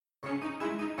Do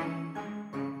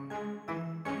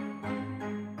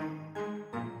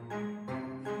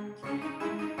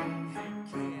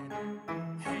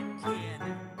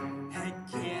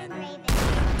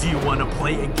you wanna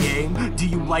play a game? Do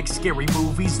you like scary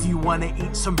movies? Do you wanna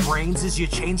eat some brains? Is your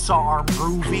chainsaw arm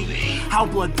groovy? How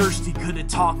bloodthirsty could a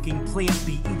talking plant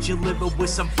be? Eat your liver with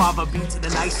some fava beans and a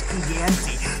nice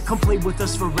Chianti. Come play with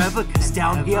us forever, cause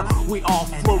down here we all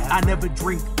float. I never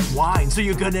drink wine, so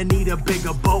you're gonna need a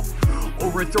bigger boat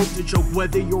or a throat to choke.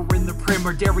 Whether you're in the prim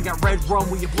or dairy, got red rum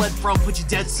where you bled from. Put your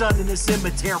dead son in a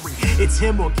cemetery. It's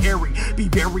him or Carrie. Be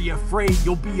very afraid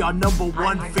you'll be our number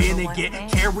one fan and get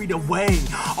carried away.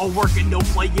 All work and no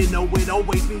play, you know it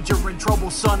always means you're in trouble,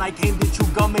 son. I came to chew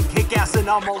gum and kick ass and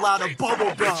I'm all out of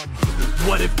bubble gum.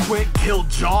 What if Quint killed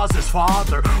Jaws'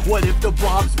 father? What if the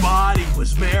Blob's body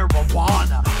was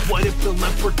marijuana? What if the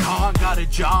leprechaun got a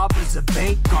job as a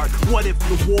bank guard? What if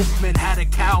the Wolfman had a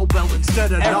cowbell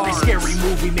instead of every scary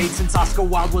movie made since Oscar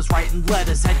Wilde was writing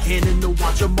letters had canon to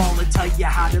watch them all and tell you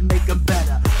how to make them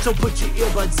better. So put your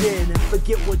earbuds in and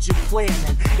forget what you're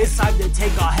planning. It's time to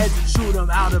take our heads and shoot them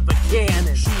out of a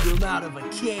cannon. Shoot them out of a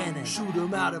cannon. Shoot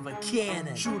them out of a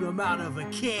cannon. Shoot them out of a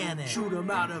cannon. Shoot them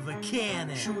out of a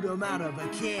cannon. Shoot them out of a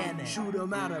cannon. Shoot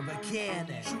them out of a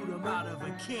cannon. Shoot them out of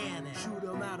a cannon. Shoot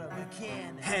them out of a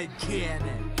cannon. Head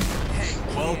cannon.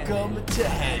 Welcome to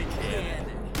Head Cannon.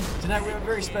 Tonight we have a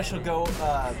very special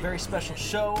very special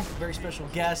show, very special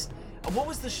guest. What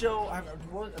was the show? I'm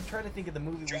trying to think of the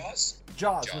movie. Jaws?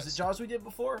 Jaws. Was it Jaws we did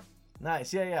before?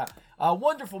 Nice. Yeah.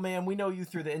 Wonderful, man. We know you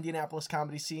through the Indianapolis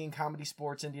comedy scene, Comedy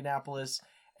Sports Indianapolis,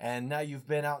 and now you've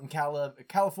been out in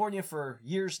California for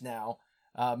years now.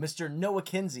 Mr. Noah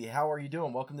Kinsey, how are you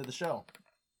doing? Welcome to the show.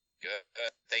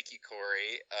 Good. Thank you,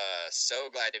 Corey. So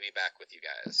glad to be back with you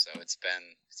guys. So it's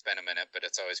been a minute, but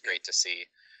it's always great to see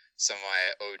some of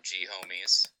my OG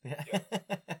homies.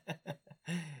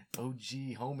 Yeah.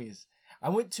 OG homies. I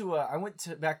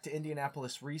went back to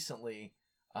Indianapolis recently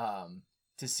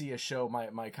to see a show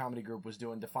my comedy group was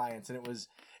doing, Defiance, and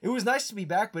it was nice to be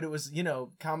back, but it was,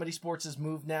 Comedy Sports has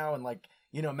moved now,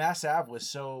 and Mass Ave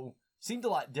seemed a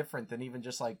lot different than even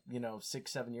just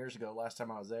 6-7 years ago last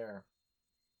time I was there.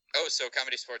 Oh, so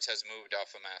Comedy Sports has moved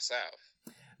off of Mass Ave.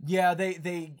 Yeah,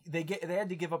 they had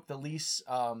to give up the lease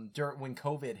when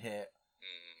COVID hit,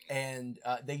 and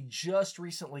they just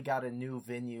recently got a new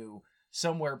venue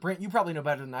somewhere. Brent, you probably know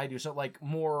better than I do. So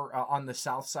more on the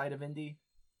south side of Indy.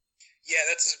 Yeah,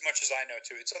 that's as much as I know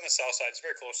too. It's on the south side. It's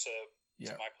very close to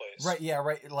my place. Right. Yeah.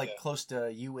 Right. Close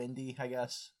to you, Indy, I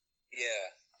guess.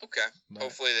 Yeah. Okay. But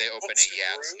hopefully they open a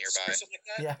Yaks nearby. Or something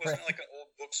like that? Yeah. Wasn't it like an old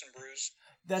Books and Brews?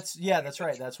 That's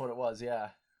right. That's what it was. Yeah.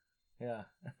 Yeah.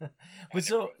 But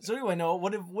so anyway, Noah,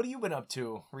 what have you been up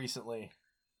to recently?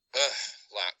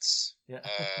 Lots. Yeah.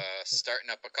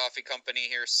 Starting up a coffee company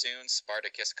here soon,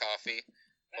 Spartacus Coffee.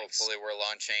 Nice. Hopefully we're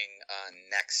launching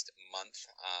next month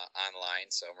online,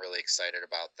 so I'm really excited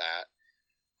about that.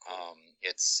 Cool.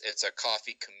 It's a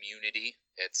coffee community.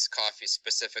 It's coffee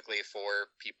specifically for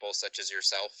people such as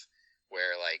yourself,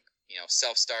 where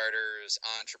self-starters,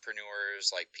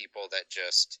 entrepreneurs, people that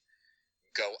just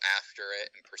go after it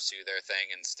and pursue their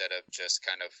thing instead of just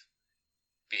kind of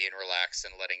being relaxed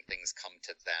and letting things come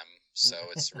to them. So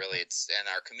it's and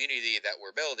our community that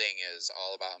we're building is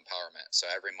all about empowerment. So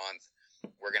every month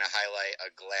we're going to highlight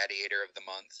a gladiator of the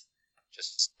month,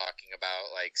 just talking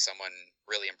about someone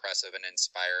really impressive and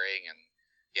inspiring. And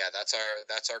yeah, that's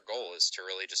our goal, is to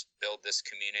really just build this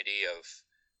community of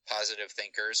positive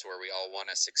thinkers where we all want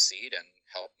to succeed and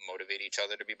help motivate each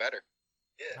other to be better.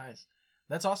 Yeah. Nice.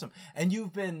 That's awesome. And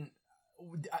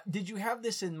did you have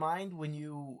this in mind when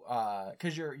you,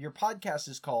 cause your podcast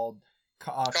is called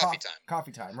Coffee Time.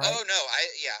 Coffee Time, right? Oh no,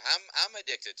 I'm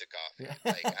addicted to coffee.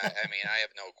 I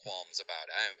have no qualms about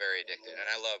it. I am very addicted, and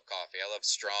I love coffee. I love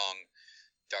strong,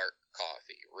 dark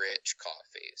coffee, rich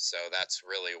coffee. So that's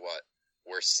really what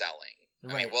we're selling.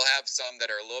 Right. We'll have some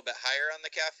that are a little bit higher on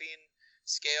the caffeine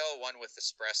scale. One with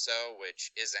espresso,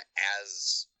 which isn't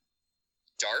as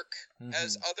dark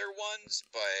as other ones,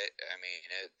 but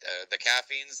the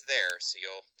caffeine's there, so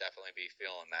you'll definitely be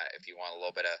feeling that if you want a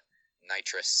little bit of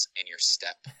nitrous in your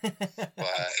step. But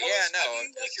How do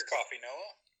you like your coffee,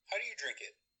 Noah? How do you drink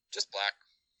it? Just black.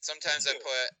 Sometimes I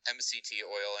put MCT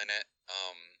oil in it,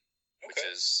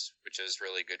 which is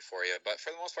really good for you. But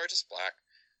for the most part, just black.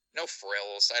 No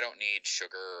frills. I don't need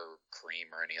sugar or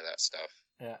cream or any of that stuff.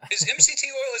 Yeah. Is MCT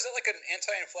oil, is that like an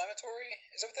anti-inflammatory?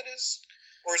 Is that what that is?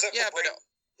 Or is that for brain?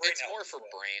 It's more for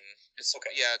brain. It's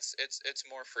okay. Yeah, it's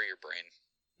more for your brain.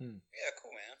 Yeah,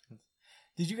 cool, man.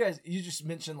 Did you guys? You just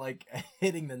mentioned like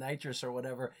hitting the nitrous or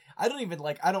whatever. I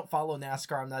don't follow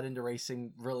NASCAR. I'm not into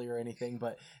racing really or anything.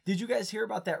 But did you guys hear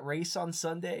about that race on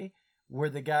Sunday where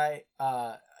the guy?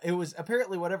 It was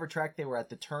apparently whatever track they were at.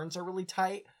 The turns are really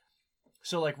tight.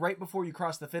 So like right before you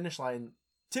cross the finish line,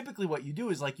 typically what you do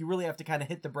is like you really have to kind of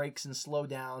hit the brakes and slow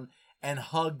down and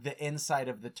hug the inside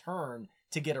of the turn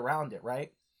to get around it,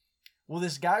 right? Well,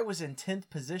 this guy was in 10th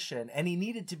position, and he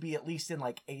needed to be at least in,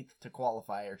 like, 8th to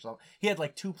qualify or something. He had,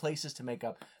 like, 2 places to make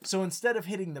up. So instead of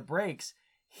hitting the brakes,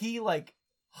 he, like,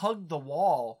 hugged the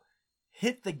wall,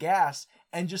 hit the gas,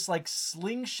 and just, like,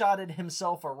 slingshotted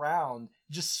himself around,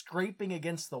 just scraping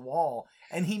against the wall.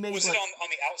 And he made, Was like, it on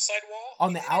the outside wall?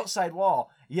 on the outside wall,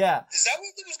 yeah. Is that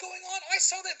what was going on? I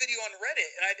saw that video on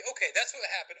Reddit, and okay, that's what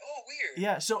happened. Oh, weird.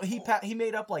 Yeah, so he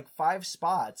made up, like, 5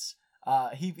 spots.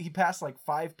 He passed like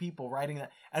 5 people riding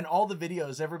that, and all the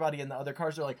videos, everybody in the other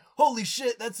cars are like, "Holy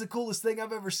shit, that's the coolest thing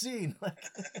I've ever seen!" Did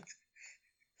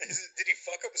he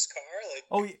fuck up his car? Like,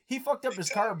 oh, he fucked up his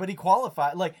car, but he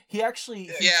qualified. Like he actually,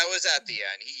 Yeah, it was at the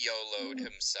end. He YOLO'd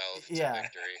himself to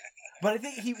victory. But I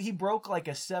think he broke like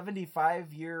a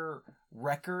 75-year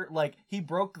record. Like he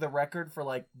broke the record for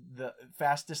like the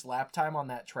fastest lap time on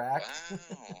that track. Wow,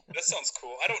 that sounds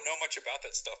cool. I don't know much about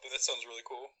that stuff, but that sounds really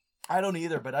cool. I don't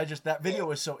either, but that video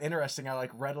was so interesting. I like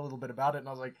read a little bit about it, and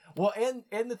I was like, well,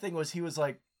 and the thing was, he was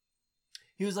like,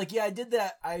 yeah, I did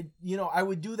that. I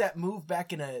would do that move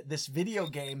back in this video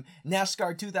game,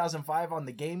 NASCAR 2005 on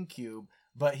the GameCube,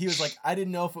 but he was like, I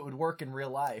didn't know if it would work in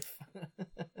real life.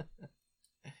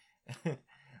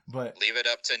 But leave it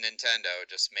up to Nintendo,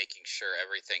 just making sure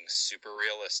everything's super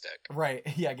realistic. Right?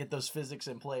 Yeah, get those physics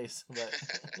in place, but.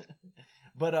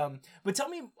 But tell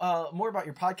me more about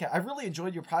your podcast. I really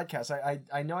enjoyed your podcast.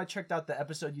 I know I checked out the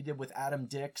episode you did with Adam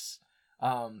Dix.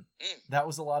 That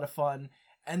was a lot of fun.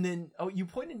 And then you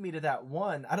pointed me to that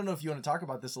one. I don't know if you want to talk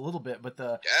about this a little bit, but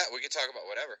yeah, we can talk about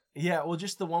whatever. Yeah, well,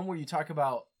 just the one where you talk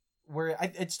about where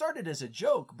it started as a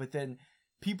joke, but then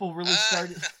people really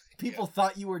started. People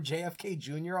thought you were JFK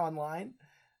Jr. online.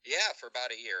 Yeah, for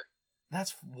about a year.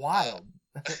 That's wild.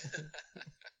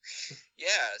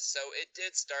 Yeah, so it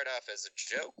did start off as a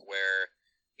joke where,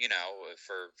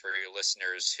 for your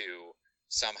listeners who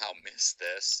somehow missed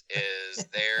this, is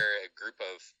there a group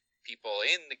of people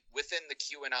within the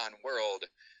QAnon world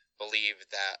believe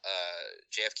that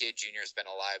JFK Jr. has been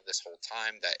alive this whole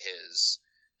time, that his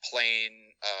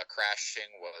plane crashing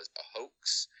was a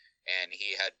hoax, and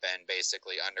he had been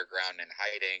basically underground and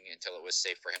hiding until it was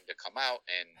safe for him to come out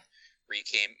and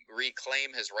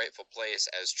reclaim his rightful place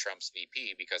as Trump's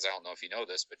VP, because I don't know if you know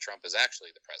this, but Trump is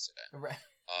actually the president. Right.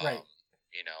 Right.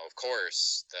 Of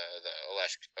course, the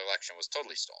election was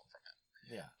totally stolen from him.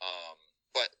 Yeah.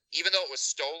 But even though it was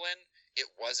stolen, it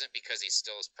wasn't because he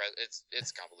still is president.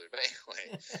 It's convoluted, but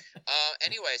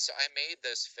anyway. So I made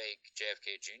this fake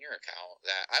JFK Jr. account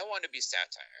that I wanted to be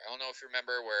satire. I don't know if you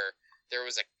remember where there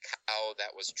was a cow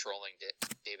that was trolling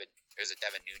Devin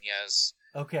Nunes.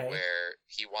 Okay. Where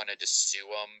he wanted to sue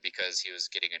him because he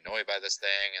was getting annoyed by this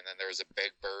thing, and then there was a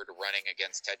big bird running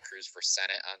against Ted Cruz for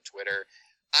Senate on Twitter.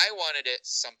 I wanted it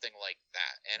something like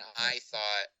that, and I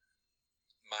thought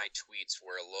my tweets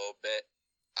were a little bit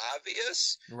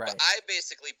obvious. Right. But I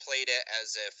basically played it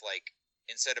as if, like,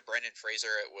 instead of Brendan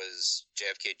Fraser, it was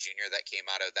JFK Jr. that came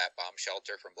out of that bomb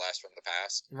shelter from Blast from the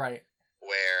Past. Right.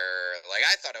 Where, like,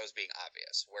 I thought I was being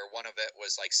obvious, where one of it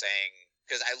was, like, saying,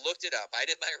 because I looked it up, I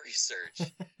did my research,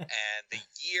 and the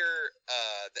year,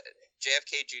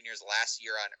 JFK Jr.'s last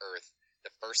year on Earth,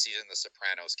 the first season of The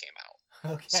Sopranos came out.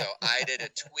 Okay. So I did a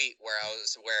tweet where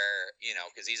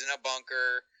because he's in a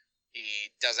bunker,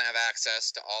 he doesn't have access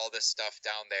to all this stuff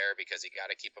down there because you got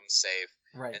to keep him safe.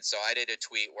 Right. And so I did a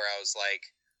tweet where I was like,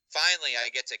 finally, I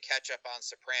get to catch up on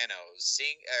Sopranos,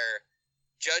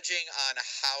 judging on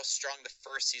how strong the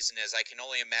first season is, I can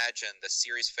only imagine the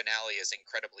series finale is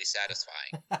incredibly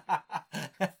satisfying.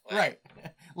 Right.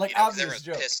 Like everyone's obvious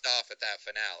joke. pissed off at that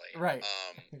finale. Right.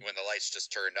 When the lights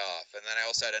just turned off. And then I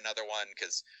also had another one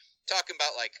because talking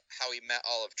about like how he met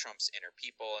all of Trump's inner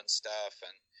people and stuff.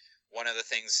 And one of the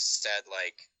things said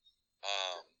like,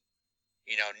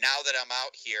 now that I'm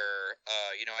out here,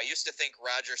 I used to think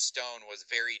Roger Stone was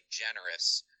very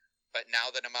generous. But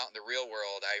now that I'm out in the real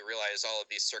world, I realize all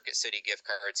of these Circuit City gift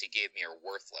cards he gave me are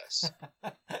worthless.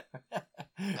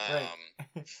 Right.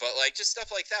 But like just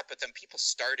stuff like that. But then people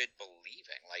started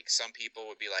believing. Like some people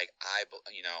would be like, I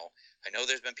know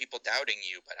there's been people doubting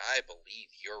you, but I believe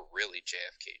you're really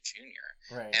JFK Jr.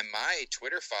 Right. And my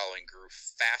Twitter following grew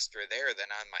faster there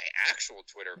than on my actual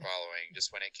Twitter following.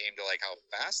 Just when it came to like how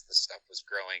fast the stuff was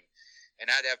growing, and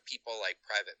I'd have people like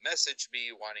private message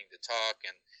me wanting to talk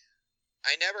and.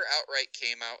 I never outright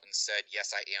came out and said,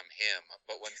 yes, I am him.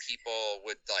 But when people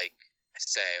would like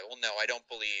say, well, no, I don't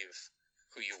believe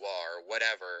who you are,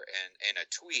 whatever, and in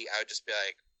a tweet, I would just be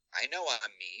like, I know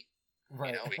I'm me.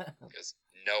 Right. You know, because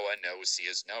Noah knows he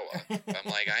is Noah.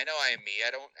 I'm like, I know I am me. I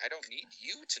don't need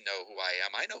you to know who I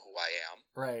am. I know who I am.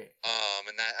 Right.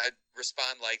 And that I'd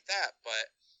respond like that. But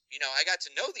you know, I got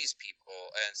to know these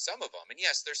people, and some of them, and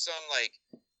yes, there's some like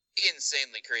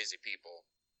insanely crazy people.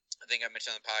 I think I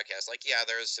mentioned on the podcast, like, yeah,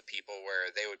 there's some people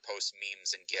where they would post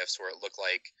memes and gifs where it looked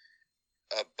like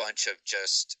a bunch of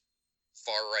just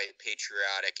far-right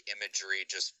patriotic imagery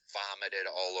just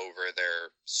vomited all over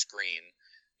their screen.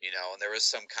 You know, and there was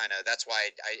some kind of, that's why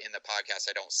I in the podcast,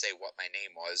 I don't say what my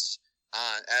name was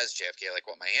as JFK, like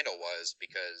what my handle was,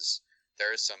 because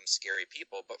there's some scary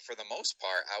people. But for the most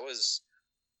part, I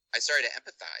started to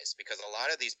empathize because a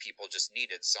lot of these people just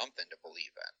needed something to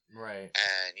believe in. Right.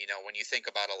 And, you know, when you think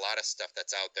about a lot of stuff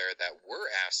that's out there that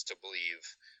we're asked to believe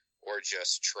or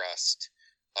just trust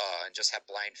and just have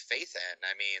blind faith in,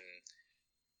 I mean,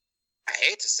 I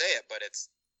hate to say it, but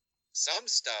some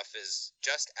stuff is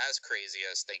just as crazy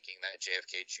as thinking that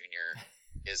JFK Jr.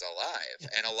 is alive.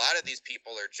 And a lot of these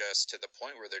people are just to the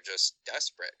point where they're just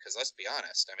desperate. Because let's be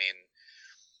honest, I mean,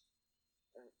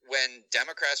 when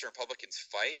Democrats and Republicans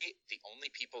fight, the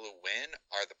only people who win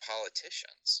are the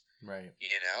politicians. Right.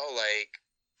 You know, like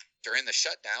during the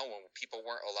shutdown when people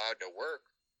weren't allowed to work,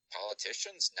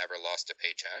 politicians never lost a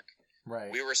paycheck.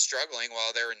 Right. We were struggling while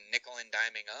they were nickel and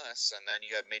diming us, and then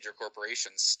you have major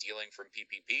corporations stealing from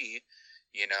PPP.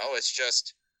 You know, it's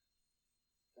just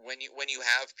when you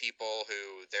have people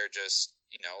who they're just,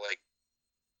 you know, like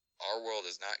our world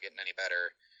is not getting any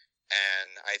better, and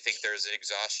I think there's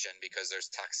exhaustion because there's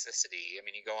toxicity. I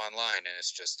mean, you go online and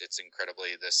it's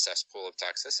incredibly this cesspool of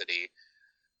toxicity.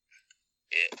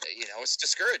 You know, it's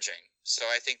discouraging. So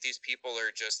I think these people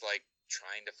are just like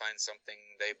trying to find something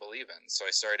they believe in. So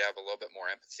I started to have a little bit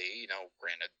more empathy. You know,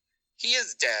 granted, he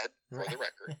is dead for the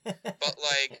record, but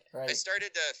like right. I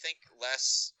started to think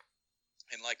less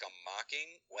in like a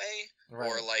mocking way, Right.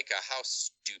 or like how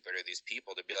stupid are these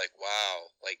people, to be like,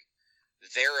 wow, like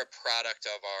they're a product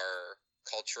of our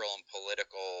cultural and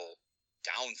political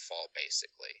downfall,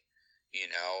 basically. You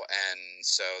know, and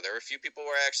so there were a few people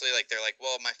where actually like they're like,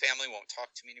 well, my family won't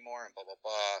talk to me anymore, and blah blah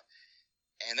blah.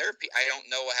 And I don't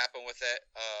know what happened with it,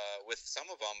 with some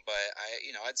of them, but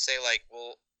I'd say like,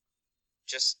 well,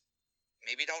 just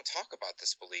maybe don't talk about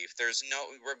this belief. There's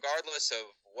regardless of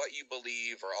what you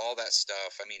believe or all that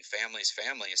stuff. I mean, family's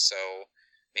family, so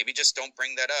maybe just don't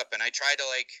bring that up. And I try to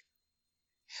like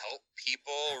help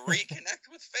people reconnect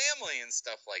with family and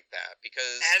stuff like that,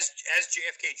 because as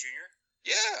JFK Jr.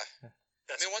 Yeah.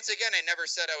 I mean, once again, I never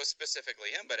said I was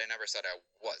specifically him, but I never said I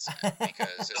wasn't,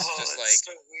 because it's just like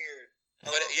so weird.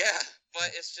 But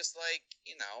but it's just like,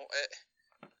 you know,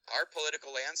 our political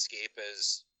landscape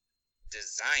is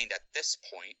designed at this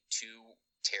point to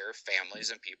tear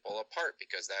families and people apart,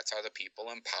 because that's how the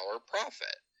people in power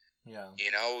profit. Yeah.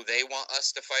 You know, they want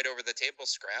us to fight over the table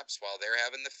scraps while they're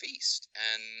having the feast.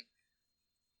 And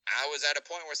I was at a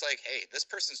point where it's like, hey, this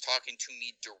person's talking to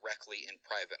me directly in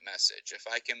private message. If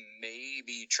I can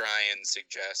maybe try and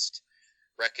suggest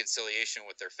reconciliation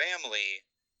with their family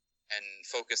and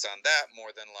focus on that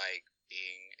more than like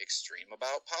being extreme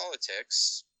about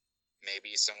politics,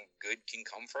 maybe some good can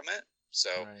come from it. So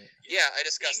Right. yeah, I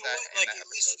discussed that. Like at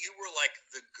least you were like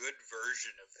the good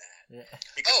version of that. Yeah.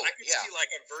 Because I could see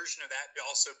like a version of that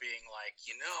also being like,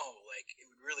 you know, like it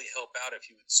would really help out if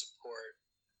you would support.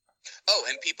 Oh,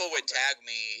 and people would tag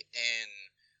me in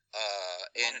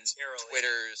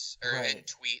Twitters or in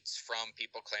tweets from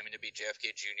people claiming to be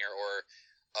JFK Jr. or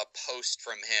a post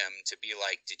from him to be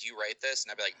like, did you write this?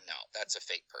 And I'd be like, no, that's a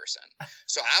fake person.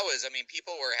 So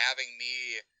people were having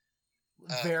me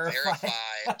verify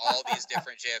all these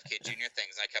different JFK Jr.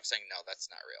 things. And I kept saying, no, that's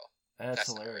not real.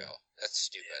 That's not real. That's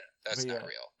stupid. That's not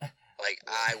real. Like,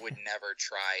 I would never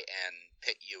try and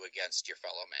pit you against your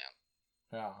fellow man.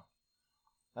 Yeah.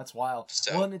 That's wild.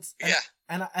 So, well, and it's,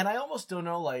 and I almost don't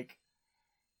know, like,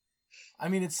 I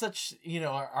mean, it's such, you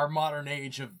know, our modern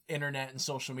age of internet and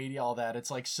social media, all that.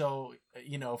 It's like, so,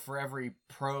 you know, for every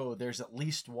pro, there's at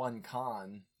least one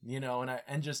con, you know,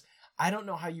 I don't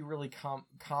know how you really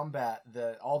combat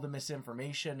all the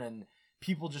misinformation and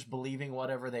people just believing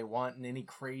whatever they want and any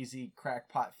crazy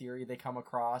crackpot theory they come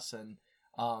across. And,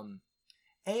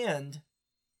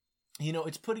 you know,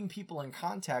 it's putting people in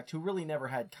contact who really never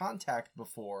had contact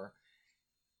before.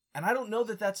 And I don't know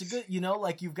that that's a good, you know,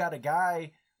 like you've got a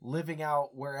guy living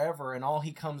out wherever and all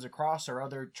he comes across are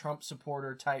other Trump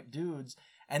supporter type dudes.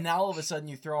 And now all of a sudden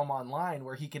you throw him online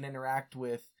where he can interact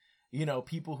with, you know,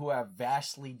 people who have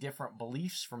vastly different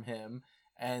beliefs from him,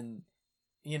 and,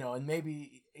 you know, and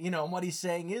maybe, you know, and what he's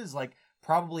saying is, like,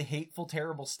 probably hateful,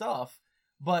 terrible stuff,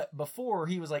 but before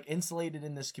he was, like, insulated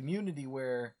in this community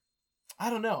where, I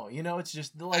don't know, you know, it's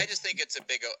just, like... I just think it's a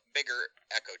bigger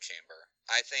echo chamber.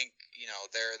 I think, you know,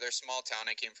 they're small town.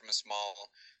 I came from a small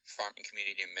farming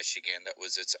community in Michigan that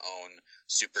was its own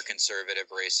super conservative,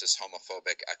 racist,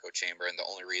 homophobic echo chamber, and the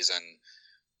only reason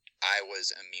I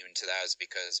was immune to that is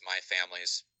because my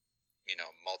family's, you know,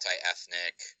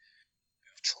 multi-ethnic,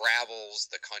 travels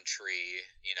the country,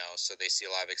 you know, so they see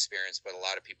a lot of experience, but a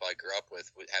lot of people I grew up with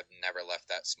have never left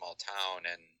that small town,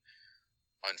 and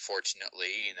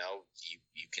unfortunately, you know,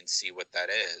 you can see what that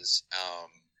is.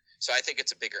 So I think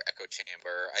it's a bigger echo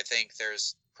chamber. I think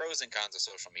there's pros and cons of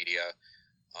social media,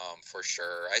 for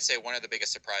sure. I'd say one of the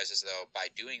biggest surprises, though, by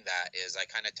doing that is I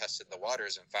kind of tested the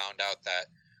waters and found out that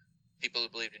people who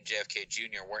believed in JFK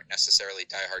Jr. weren't necessarily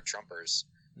diehard Trumpers.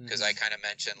 Because I kind of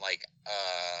mentioned, like,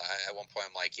 at one point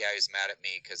I'm like, yeah, he's mad at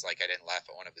me because, like, I didn't laugh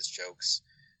at one of his jokes.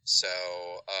 So,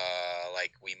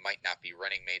 like, we might not be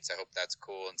running mates. I hope that's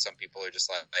cool. And some people are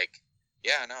just like,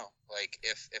 yeah, no. Like,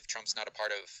 if Trump's not a part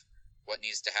of what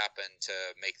needs to happen to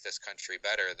make this country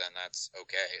better, then that's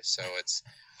okay. So it's,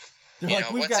 you know,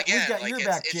 once again, like,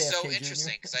 it's so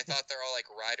interesting because I thought they're all like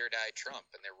ride or die Trump,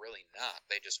 and they're really not.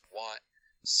 They just want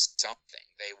something.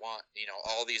 They want, you know,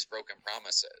 all these broken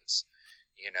promises.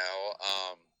 You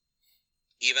know,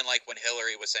 even like when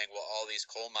Hillary was saying, well, all these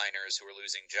coal miners who are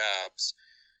losing jobs,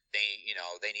 they, you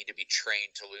know, they need to be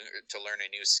trained to learn a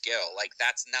new skill. Like,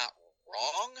 that's not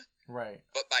wrong. Right.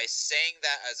 But by saying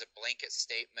that as a blanket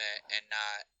statement and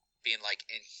not being like,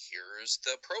 and here's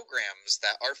the programs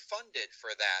that are funded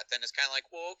for that, then it's kind of like,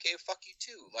 well, okay, fuck you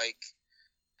too. Like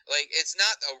it's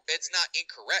not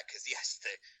incorrect, because yes,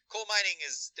 the coal mining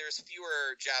there's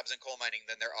fewer jobs in coal mining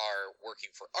than there are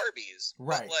working for Arby's.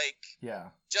 Right. But like,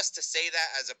 yeah, just to say that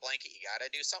as a blanket, you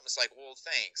gotta do something. It's like, well,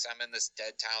 thanks, I'm in this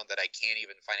dead town that I can't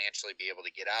even financially be able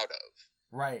to get out of.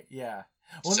 Right. Yeah.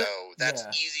 Well, so that's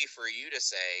easy for you to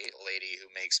say, lady who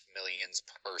makes millions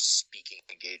per speaking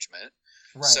engagement.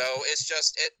 Right. So it's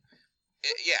just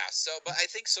yeah. So, but I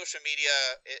think social media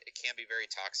it can be very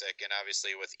toxic, and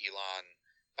obviously with Elon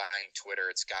buying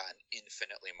Twitter, it's gotten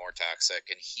infinitely more toxic,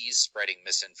 and he's spreading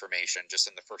misinformation just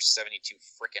in the first 72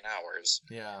 freaking hours.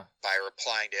 Yeah. By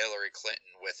replying to Hillary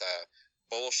Clinton with a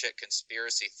bullshit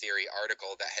conspiracy theory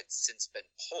article that had since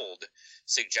been pulled,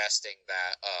 suggesting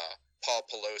that Paul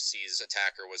Pelosi's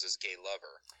attacker was his gay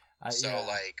lover.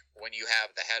 Like, when you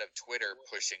have the head of Twitter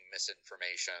pushing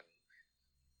misinformation.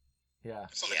 Yeah.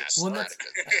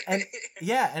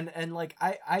 Yeah. And like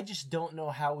I just don't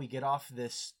know how we get off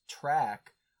this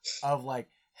track of like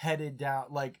headed down,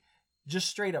 like just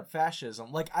straight up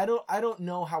fascism. Like I don't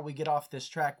know how we get off this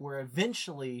track where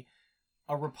eventually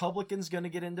a Republican's going to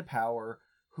get into power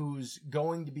who's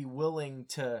going to be willing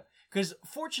to, because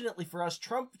fortunately for us,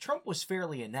 Trump was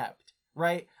fairly inept,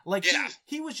 right? Like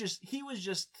he was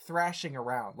just thrashing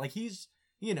around. Like he's,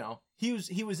 you know, he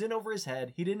was in over his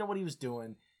head. He didn't know what he was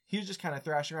doing. He was just kind of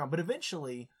thrashing around. But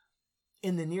eventually,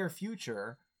 in the near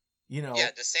future, you know...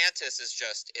 Yeah, DeSantis is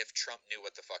just if Trump knew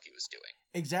what the fuck he was doing.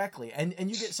 Exactly. And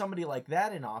you get somebody like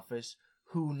that in office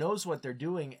who knows what they're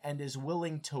doing and is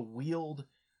willing to wield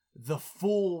the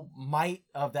full might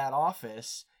of that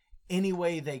office any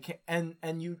way they can.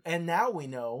 And now we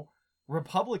know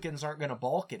Republicans aren't going to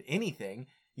balk at anything.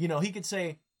 You know, he could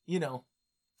say,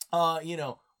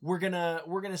 we're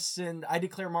gonna send, I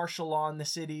declare martial law in the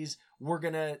cities. We're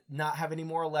gonna not have any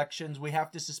more elections. We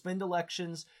have to suspend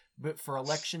elections, but for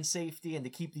election safety and to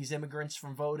keep these immigrants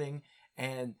from voting,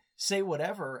 and say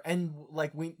whatever. And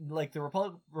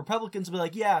the Republicans will be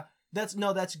like, yeah,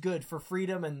 that's good for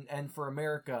freedom and for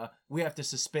America. We have to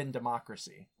suspend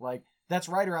democracy. Like, that's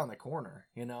right around the corner,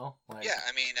 you know? Like, yeah,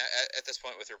 I mean, at this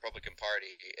point with the Republican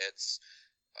Party,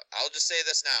 I'll just say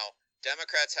this now.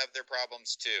 Democrats have their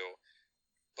problems too.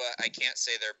 But I can't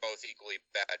say they're both equally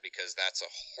bad, because that's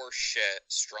a horseshit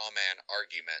straw man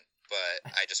argument.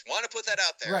 But I just want to put that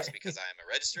out there, right, because I am a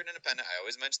registered independent. I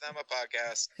always mention that on my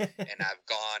podcast, and I've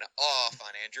gone off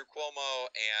on Andrew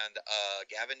Cuomo and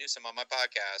Gavin Newsom on my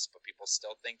podcast, but people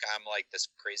still think I'm like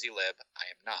this crazy lib. I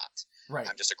am not. Right.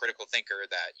 I'm just a critical thinker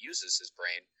that uses his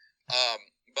brain.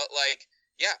 But like,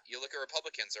 yeah, you look at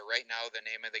Republicans, or right now the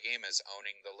name of the game is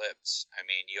owning the libs. I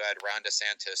mean, you had Ron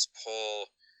DeSantis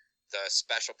pull the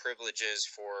special privileges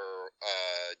for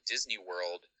Disney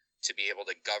World to be able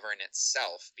to govern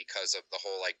itself because of the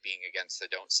whole, like, being against the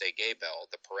Don't Say Gay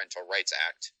bill, the Parental Rights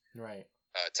Act, right?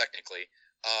 Technically,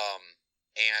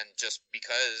 and just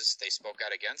because they spoke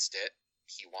out against it,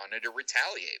 he wanted to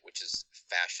retaliate, which is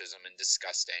fascism and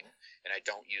disgusting. And I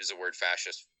don't use the word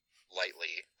fascist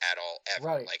lightly at all, ever.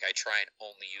 Right. Like, I try and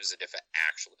only use it if it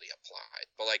actually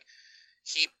applied. But, like,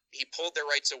 he pulled their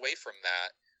rights away from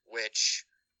that, which,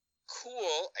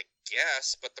 cool, I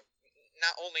guess, but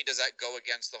not only does that go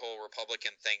against the whole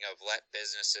Republican thing of let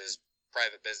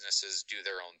private businesses do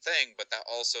their own thing, but that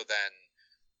also then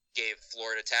gave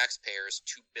Florida taxpayers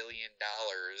 $2 billion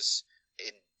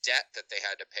in debt that they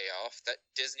had to pay off that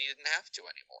Disney didn't have to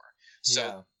anymore.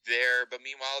 So but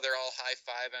meanwhile, they're all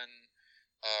high-fiving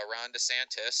Ron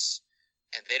DeSantis,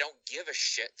 and they don't give a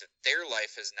shit that their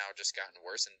life has now just gotten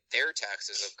worse and their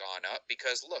taxes have gone up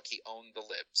because, look, he owned the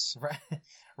libs. Right.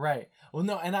 Right. Well,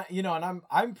 no, and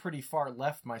I'm pretty far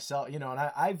left myself, and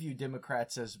I view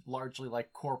Democrats as largely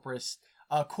like corporatist,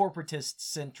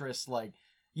 centrist, like,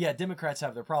 yeah, Democrats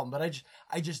have their problem, but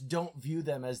I just don't view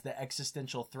them as the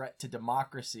existential threat to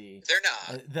democracy. They're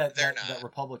not. That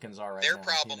Republicans are right now. Their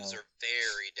problems are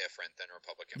very different than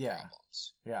Republican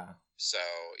problems. Yeah. So,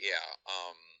 yeah.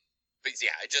 But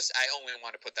yeah, I only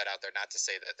want to put that out there, not to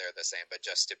say that they're the same, but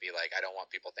just to be like, I don't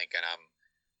want people thinking I'm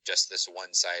just this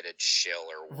one-sided shill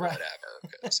or whatever,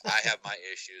 because I have my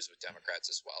issues with Democrats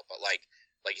as well. But like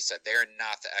you said, they're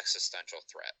not the existential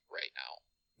threat right now.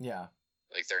 Yeah.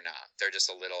 Like, they're not. They're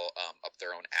just a little up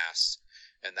their own ass.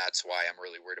 And that's why I'm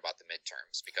really worried about the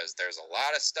midterms, because there's a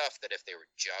lot of stuff that if they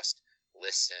would just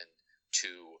listen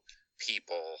to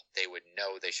people, they would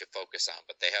know they should focus on.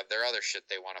 But they have their other shit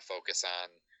they want to focus on,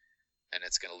 and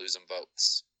it's going to lose them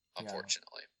votes,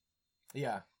 unfortunately.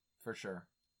 Yeah, for sure.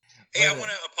 Hey, I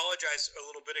want to apologize a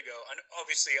little bit ago.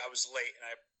 Obviously, I was late,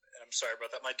 and I'm sorry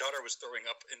about that. My daughter was throwing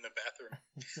up in the bathroom.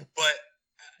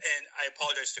 And I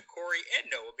apologize to Corey and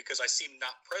Noah because I seemed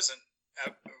not present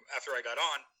after I got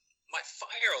on. My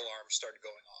fire alarm started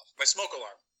going off, my smoke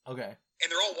alarm. Okay. And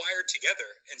they're all wired together,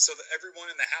 and so everyone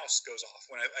in the house goes off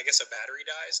when I guess a battery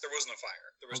dies. There wasn't a fire.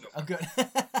 There was no fire. Oh, good.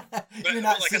 But, You're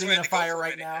not like, sitting in a fire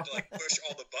right now. I had to, like, push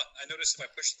all the button. I noticed if I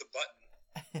pushed the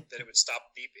button, that it would stop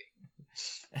beeping.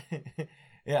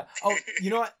 Yeah. Oh, you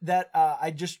know what? That I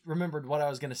just remembered what I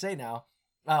was going to say now.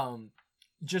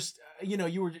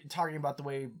 You were talking about the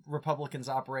way Republicans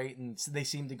operate, and they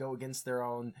seem to go against their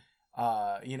own,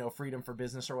 freedom for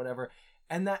business or whatever.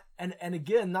 And that, and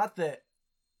again, not that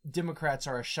Democrats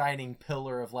are a shining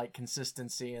pillar of like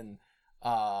consistency and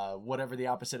whatever the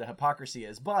opposite of hypocrisy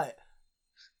is, but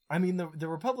I mean the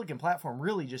Republican platform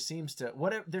really just seems to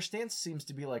their stance seems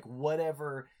to be like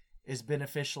whatever is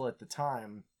beneficial at the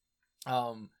time.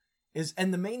 The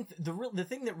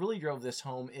thing that really drove this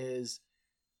home is,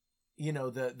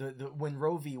 the when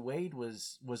Roe v. Wade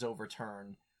was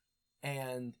overturned,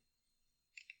 and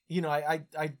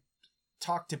I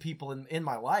talk to people in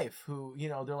my life who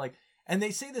they're like, and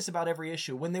they say this about every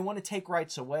issue when they want to take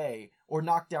rights away or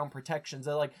knock down protections.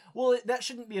 They're like, well, that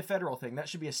shouldn't be a federal thing. That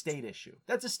should be a state issue.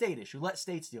 That's a state issue. Let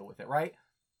states deal with it, right?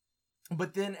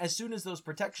 But then as soon as those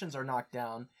protections are knocked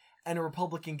down and a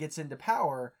Republican gets into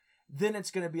power, then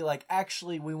it's going to be like,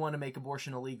 actually, we want to make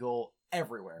abortion illegal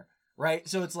everywhere, right?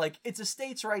 So it's like, it's a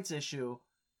states' rights issue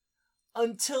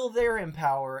until they're in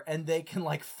power and they can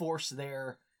like force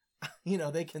their,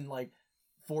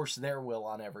 force their will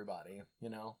on everybody,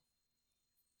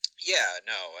 Yeah,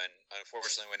 no, and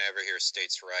unfortunately, whenever I hear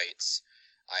states' rights,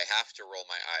 I have to roll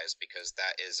my eyes because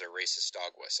that is a racist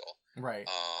dog whistle. Right.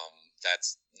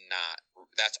 That's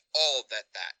all that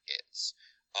is.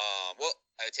 Well,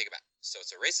 I take it back. So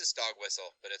it's a racist dog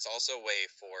whistle, but it's also a way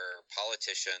for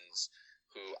politicians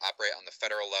who operate on the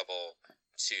federal level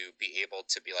to be able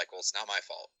to be like, well, it's not my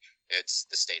fault. It's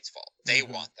the state's fault. They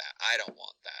want that. I don't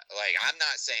want that. Like, I'm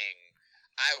not saying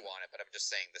I want it, but I'm just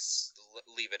saying this.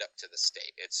 Leave it up to the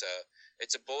state. It's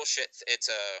a bullshit. It's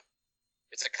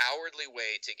a cowardly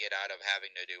way to get out of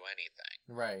having to do anything.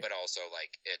 Right. But also,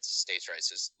 like, it's states'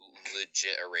 rights is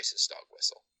legit a racist dog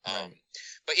whistle. Right.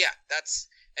 But yeah,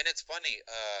 and it's funny.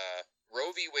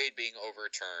 Roe v. Wade being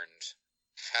overturned.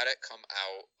 Had it come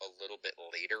out a little bit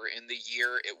later in the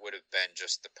year, it would have been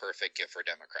just the perfect gift for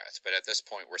Democrats. But at this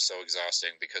point, we're so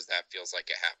exhausting because that feels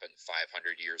like it happened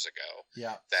 500 years ago.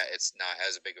 Yeah. That it's not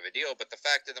as big of a deal. But the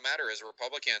fact of the matter is,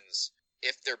 Republicans,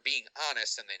 if they're being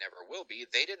honest, and they never will be,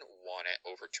 they didn't want it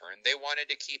overturned. They wanted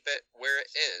to keep it where it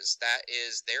is. That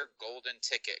is their golden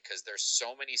ticket because there's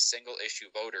so many single-issue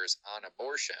voters on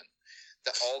abortion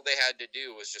that all they had to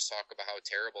do was just talk about how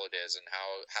terrible it is and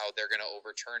how they're going to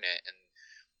overturn it. And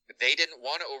they didn't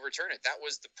want to overturn it. That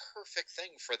was the perfect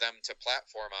thing for them to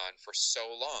platform on for so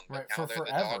long. But right, now they're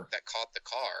forever. The dog that caught the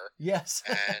car. Yes.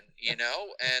 And,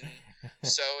 and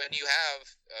So, and you have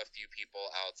a few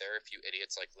people out there, a few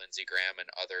idiots like Lindsey Graham and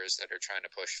others that are trying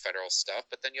to push federal stuff,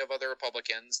 but then you have other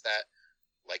Republicans that,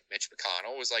 like Mitch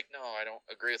McConnell, was like, no, I don't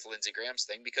agree with Lindsey Graham's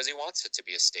thing because he wants it to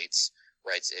be a states'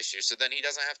 rights issue, so then he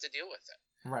doesn't have to deal with it.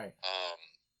 Right.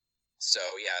 So,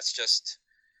 yeah, it's just...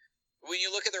 When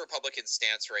you look at the Republican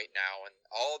stance right now, and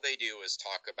all they do is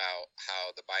talk about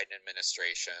how the Biden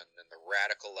administration and the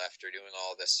radical left are doing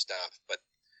all this stuff, but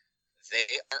they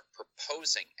aren't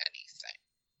proposing anything.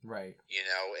 Right. You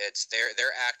know, it's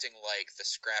they're acting like the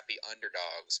scrappy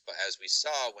underdogs. But as we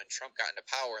saw when Trump got into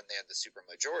power and they had the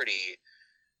supermajority,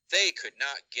 they could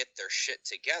not get their shit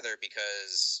together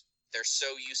because they're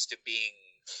so used to being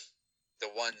the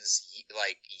ones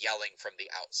like yelling from the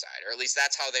outside, or at least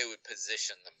that's how they would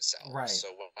position themselves. Right.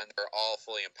 So when they're all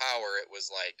fully in power, it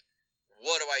was like,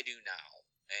 what do I do now?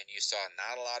 And you saw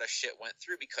not a lot of shit went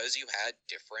through because you had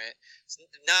different,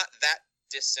 not that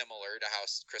dissimilar to how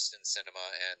Kristen Sinema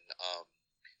and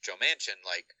Joe Manchin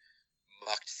like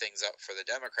mucked things up for the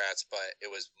Democrats, but it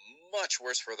was much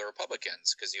worse for the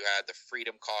Republicans because you had the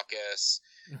Freedom Caucus,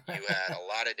 you had a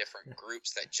lot of different groups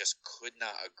that just could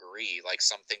not agree. Like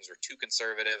some things were too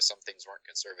conservative, some things weren't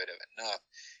conservative enough,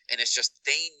 and it's just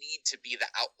they need to be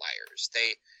the outliers.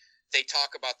 They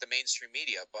talk about the mainstream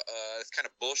media, but it's kind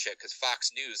of bullshit because Fox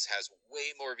News has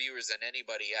way more viewers than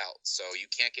anybody else, so you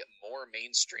can't get more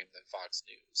mainstream than Fox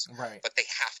News. Right. But they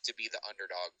have to be the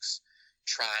underdogs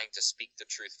trying to speak the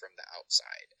truth from the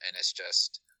outside, and it's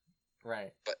just right.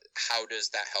 But how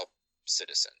does that help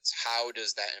citizens? How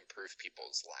does that improve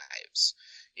people's lives?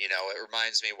 You know, it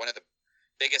reminds me, one of the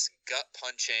biggest gut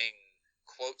punching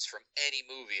quotes from any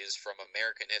movie is from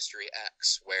American History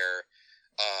X, where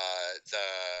the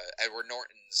Edward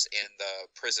Norton's in the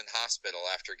prison hospital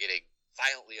after getting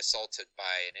violently assaulted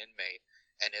by an inmate,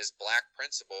 and his black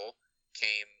principal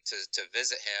came to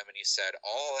visit him, and he said,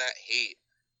 all that hate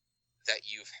that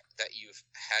you've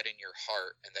had in your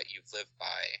heart and that you've lived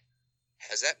by,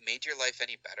 has that made your life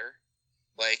any better?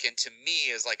 Like, and to me,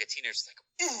 as like a teenager, it's like,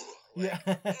 ooh, like,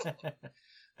 Yeah.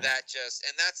 that just,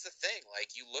 and that's the thing.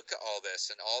 Like, you look at all this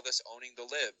and all this owning the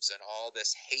libs and all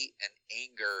this hate and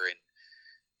anger and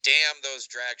damn those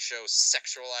drag shows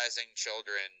sexualizing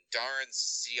children, darn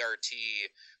CRT,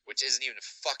 which isn't even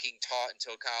fucking taught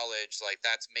until college. Like,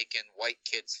 that's making white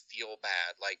kids feel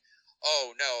bad. Like,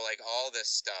 oh no, like all this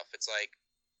stuff. It's like,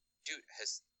 dude,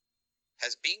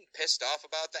 has being pissed off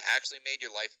about that actually made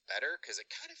your life better? Because it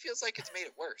kind of feels like it's made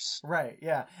it worse. Right.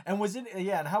 Yeah. And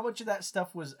and how much of that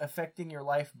stuff was affecting your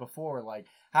life before? Like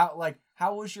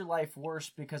how was your life worse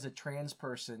because a trans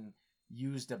person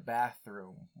used a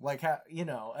bathroom? Like how, you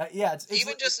know, it's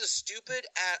even just as stupid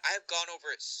as, I've gone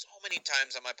over it so many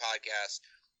times on my podcast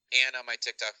and on my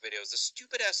TikTok videos, the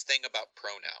stupid ass thing about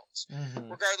pronouns.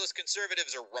 Mm-hmm. Regardless,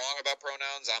 conservatives are wrong about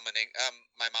pronouns.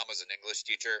 My mom was an English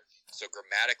teacher, so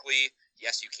grammatically,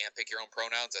 yes, you can't pick your own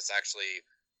pronouns. That's actually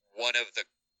one of the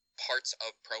parts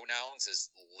of pronouns is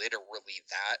literally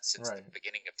that since the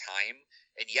beginning of time.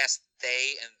 And yes,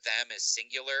 they and them is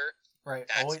singular. Right.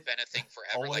 That's been a thing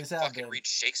forever. Like, fucking read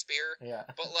Shakespeare. Yeah.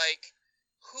 But like,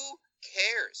 who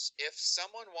cares if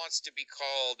someone wants to be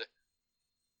called?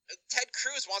 Ted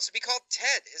Cruz wants to be called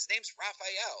Ted. His name's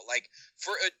Raphael. Like,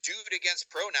 for a dude against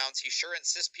pronouns, he sure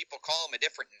insists people call him a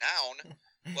different noun.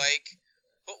 Like,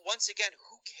 but once again,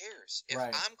 who cares? If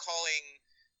I'm calling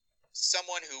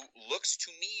someone who looks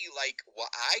to me like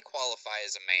what I qualify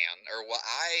as a man, or what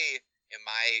I, in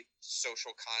my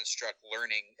social construct,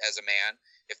 learning as a man,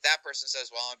 if that person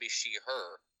says, well, I'm going to be she,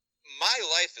 her, my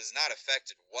life is not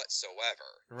affected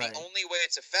whatsoever. Right. The only way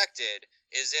it's affected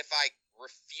is if I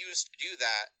refuse to do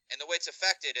that, and the way it's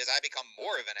affected is I become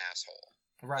more of an asshole.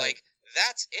 Right. Like,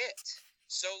 that's it.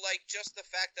 So, like, just the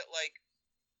fact that, like,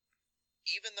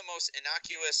 even the most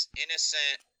innocuous,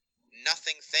 innocent,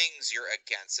 nothing things you're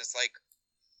against, it's like,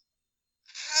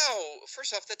 how?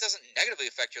 First off, that doesn't negatively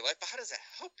affect your life, but how does that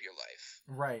help your life?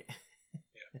 Right.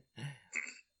 Yeah.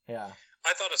 Yeah.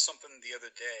 I thought of something the other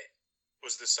day.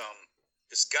 Was this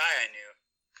guy I knew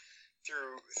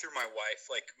through my wife.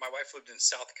 Like, my wife lived in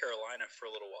South Carolina for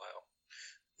a little while,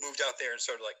 moved out there and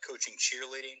started like coaching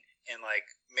cheerleading, and like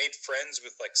made friends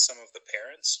with like some of the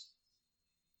parents.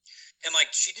 And like,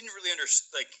 she didn't really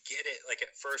get it like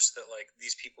at first that like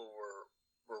these people were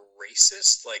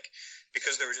racist, like,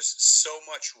 because there was just so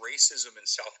much racism in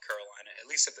South Carolina, at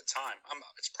least at the time.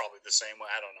 It's probably the same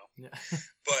way, I don't know. Yeah.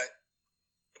 But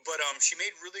she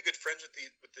made really good friends with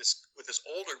this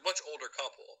much older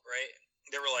couple, right?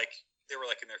 They were like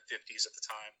in their 50s at the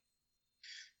time,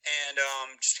 and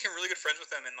just became really good friends with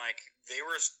them. And like they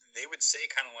would say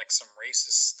kind of like some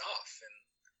racist stuff,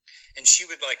 and she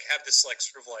would like have this like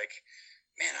sort of like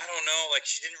man, I don't know. Like,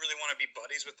 she didn't really want to be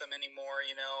buddies with them anymore,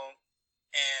 you know.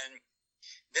 And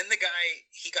then the guy,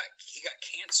 he got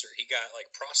cancer. He got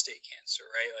like prostate cancer,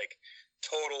 right? Like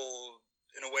total,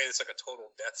 in a way that's like a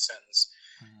total death sentence.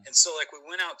 And so like we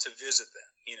went out to visit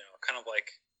them, you know, kind of like,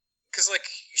 because like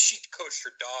she coached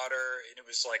her daughter, and it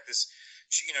was like this.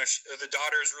 The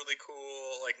daughter is really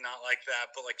cool, like not like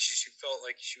that, but like she felt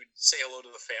like she would say hello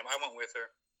to the fam. I went with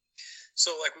her,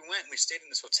 so like we went and we stayed in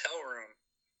this hotel room,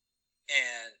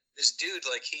 and this dude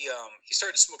like he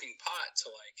started smoking pot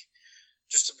to like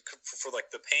just for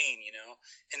like the pain, you know.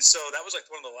 And so that was like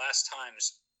one of the last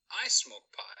times I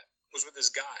smoked pot was with this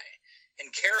guy. And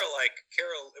Carol,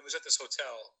 it was at this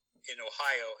hotel in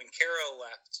Ohio, and Carol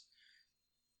left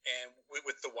and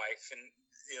with the wife, and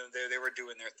you know they were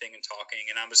doing their thing and talking,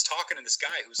 and I was talking to this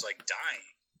guy who's like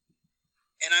dying.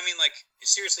 And I mean, like,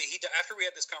 seriously, after we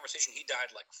had this conversation, he died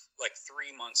like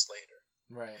 3 months later.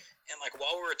 Right. And like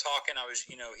while we were talking, I was,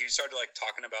 you know, he started like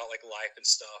talking about like life and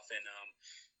stuff, and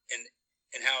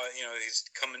how, you know,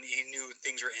 he knew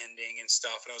things were ending and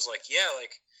stuff. And I was like, yeah,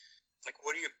 like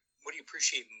what do you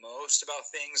appreciate most about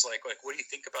things? Like what do you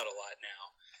think about a lot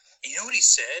now? And you know what he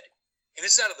said? And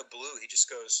this is out of the blue. He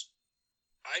just goes,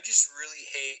 I just really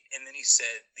hate, and then he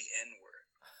said the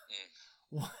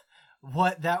N-word.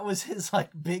 What? That was his like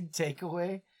big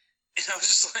takeaway? And I was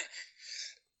just like,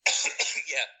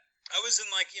 yeah. I was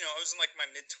in like my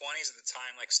mid-20s at the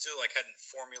time, like still like hadn't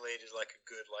formulated like a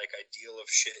good like ideal of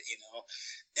shit, you know.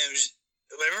 And it was,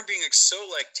 I remember being like so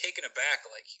like taken aback,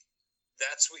 like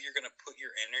that's what you're gonna put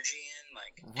your energy in,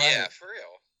 like Right. Yeah, for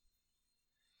real.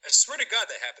 I swear to God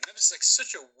that happened. That was like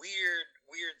such a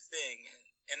weird thing,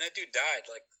 and that dude died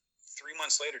like 3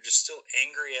 months later, just still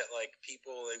angry at like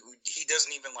people who he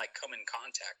doesn't even like come in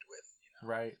contact with, you know?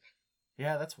 Right.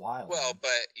 Yeah, that's wild. Well, man.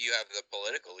 but you have the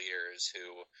political leaders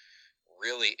who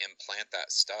really implant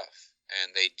that stuff, and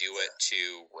they do it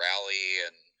to rally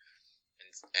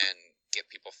and get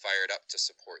people fired up to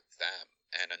support them.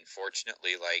 And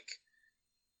unfortunately, like,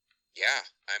 yeah,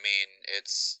 I mean,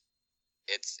 it's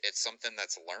something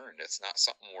that's learned. It's not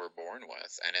something we're born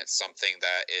with, and it's something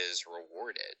that is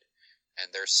rewarded.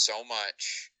 And there's so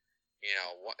much, you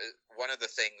know, one of the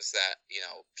things that, you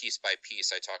know, piece by piece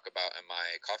I talk about in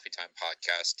my Coffee Time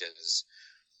podcast is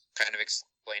kind of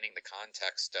explaining the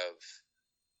context of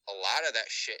a lot of that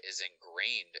shit is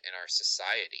ingrained in our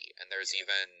society. And there's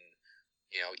even,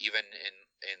 you know, even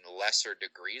in lesser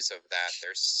degrees of that,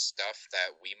 there's stuff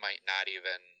that we might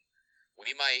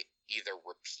either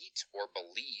repeat or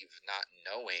believe, not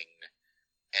knowing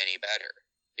any better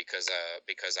because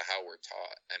of how we're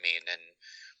taught. I mean, and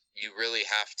you really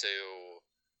have to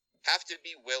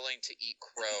be willing to eat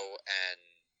crow and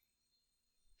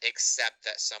accept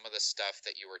that some of the stuff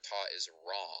that you were taught is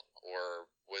wrong or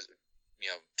was, you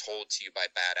know, told to you by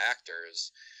bad actors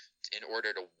in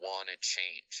order to want to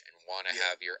change and want to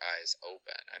have your eyes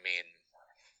open. I mean,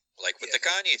 like with the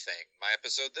Kanye thing, my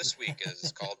episode this week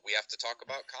is called We Have to Talk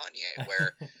About Kanye,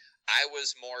 where I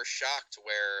was more shocked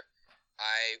where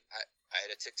I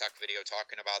had a TikTok video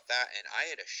talking about that, and I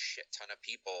had a shit ton of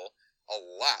people, a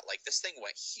lot, like this thing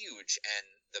went huge, and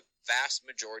the vast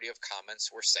majority of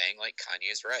comments were saying like,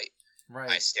 Kanye's right.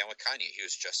 Right. I stand with Kanye. He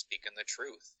was just speaking the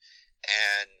truth.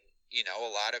 And, you know,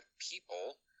 a lot of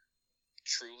people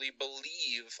truly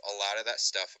believe a lot of that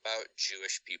stuff about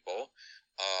Jewish people,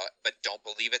 but don't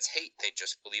believe it's hate. They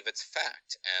just believe it's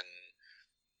fact. And,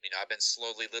 you know, I've been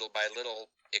slowly, little by little,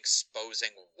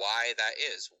 exposing why that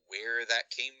is, where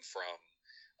that came from.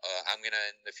 I'm going to,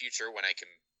 in the future, when I can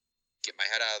get my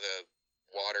head out of the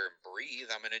water and breathe,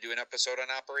 I'm going to do an episode on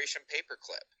Operation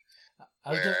Paperclip.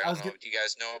 Do you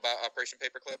guys know about Operation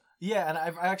Paperclip? Yeah, and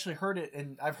I've actually heard it,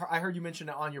 and I heard you mention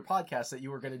it on your podcast that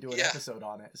you were going to do an episode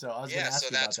on it. So I was going to ask you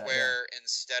about that. So that's where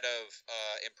instead of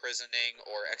imprisoning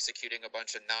or executing a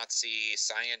bunch of Nazi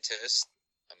scientists,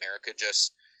 America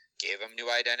just gave them new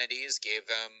identities, gave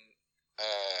them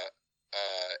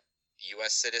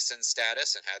U.S. citizen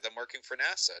status, and had them working for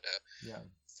NASA to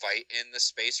fight in the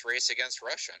space race against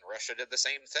Russia. And Russia did the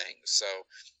same thing. So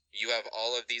you have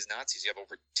all of these Nazis. You have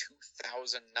over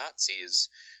 2,000 Nazis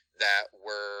that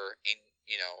were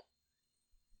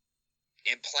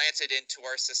implanted into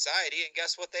our society. And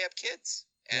guess what? They have kids.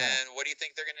 And what do you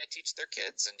think they're going to teach their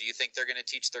kids? And do you think they're going to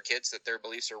teach their kids that their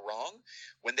beliefs are wrong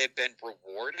when they've been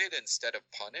rewarded instead of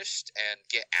punished and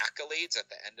get accolades at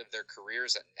the end of their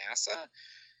careers at NASA?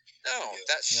 No,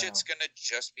 that shit's going to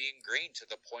just be ingrained to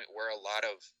the point where a lot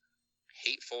of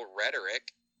hateful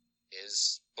rhetoric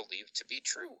is believed to be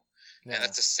true. And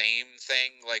that's the same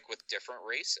thing like with different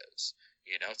races.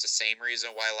 You know, it's the same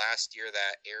reason why last year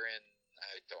that Aaron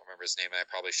I don't remember his name, and I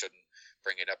probably shouldn't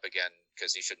bring it up again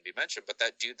because he shouldn't be mentioned, but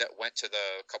that dude that went to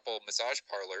the couple massage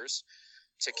parlors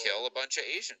to kill a bunch of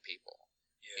Asian people,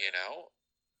 you know?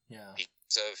 Yeah.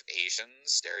 Because of Asian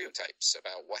stereotypes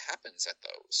about what happens at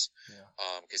those. Yeah.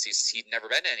 Because he'd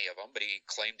never been to any of them, but he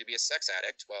claimed to be a sex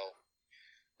addict. Well,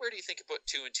 where do you think you put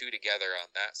two and two together on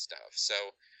that stuff? So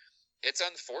it's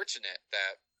unfortunate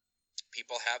that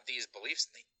people have these beliefs.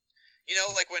 And you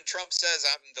know, like when Trump says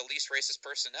I'm the least racist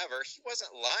person ever, he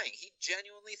wasn't lying. He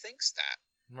genuinely thinks that.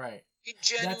 Right. He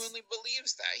genuinely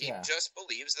believes that. He just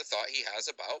believes the thought he has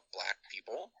about black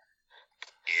people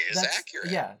is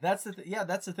accurate. Yeah, that's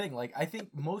the thing. Like, I think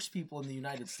most people in the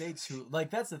United States who, like,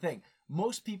 that's the thing.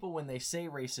 Most people, when they say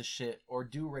racist shit or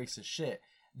do racist shit,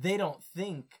 they don't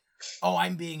think, oh,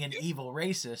 I'm being an evil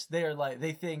racist. They're like,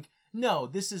 they think, no,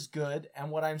 this is good,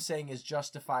 and what I'm saying is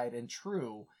justified and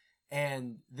true.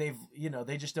 And they've, you know,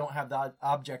 they just don't have the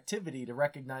objectivity to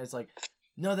recognize, like,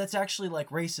 no, that's actually like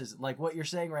racism. Like, what you're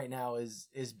saying right now is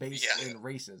based in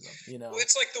racism, you know? Well,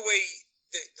 it's like the way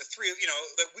the three, you know,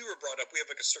 that we were brought up, we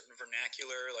have like a certain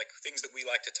vernacular, like things that we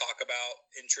like to talk about,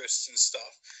 interests and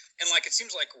stuff. And like, it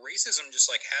seems like racism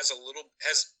just like has a little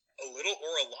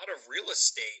or a lot of real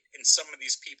estate in some of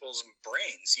these people's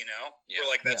brains, you know? Yeah.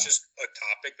 Where like, that's just a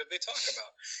topic that they talk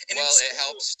about. And well, it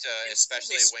helps to,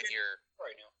 especially when you're...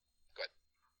 Sorry, Neil. Go ahead.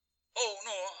 Oh,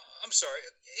 no, I'm sorry.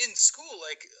 In school,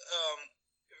 like,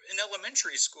 in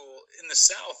elementary school in the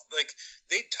South, like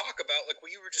they talk about like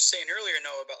what you were just saying earlier,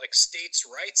 Noah, about like states'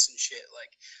 rights and shit.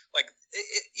 Like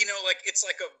it, you know, like it's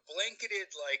like a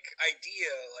blanketed like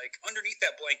idea. Like underneath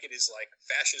that blanket is like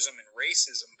fascism and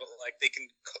racism, but like they can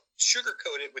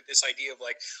sugarcoat it with this idea of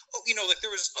like, oh, you know, like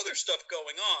there was other stuff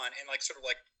going on, and like sort of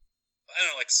like, I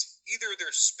don't know, like either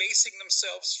they're spacing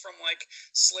themselves from like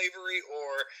slavery,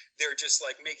 or they're just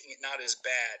like making it not as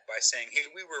bad by saying, hey,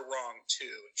 we were wrong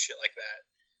too, and shit like that.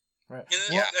 Right.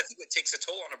 And I think it takes a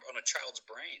toll on a child's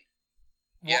brain.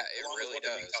 Yeah, it really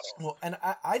does. Well, and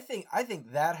I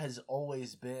think that has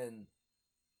always been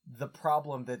the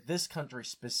problem that this country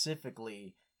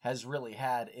specifically has really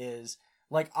had, is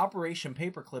like Operation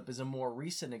Paperclip is a more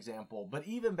recent example, but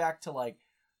even back to like,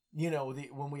 you know,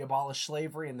 when we abolished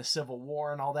slavery and the Civil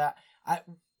War and all that,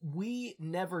 we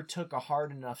never took a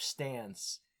hard enough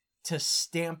stance to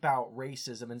stamp out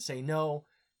racism and say, no,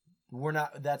 we're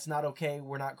not, that's not okay.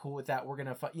 We're not cool with that. We're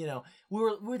going to, you know,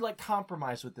 we'd like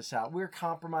compromise with the South. We're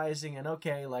compromising, and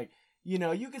okay, like, you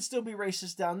know, you could still be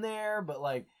racist down there, but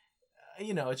like,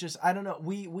 you know, it's just, I don't know.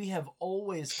 We have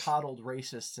always coddled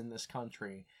racists in this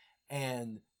country,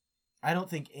 and I don't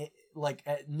think like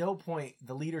at no point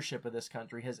the leadership of this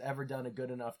country has ever done a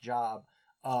good enough job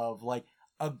of like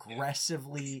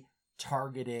aggressively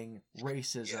targeting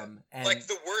racism. And like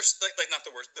the worst, like not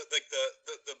the worst, like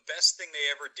the best thing they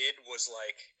ever did was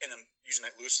like, and I'm using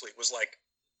that loosely, was like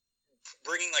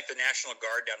bringing like the National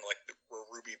Guard down to like where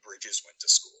Ruby Bridges went to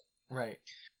school. Right.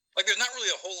 Like there's not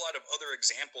really a whole lot of other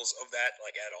examples of that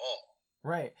like at all.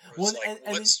 Right. Well, like,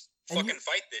 let's fucking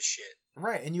fight this shit.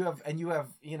 Right. And you have,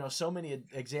 you know, so many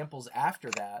examples after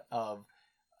that of,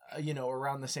 you know,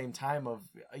 around the same time of,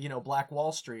 you know, Black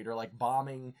Wall Street, or like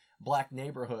bombing black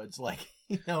neighborhoods, like,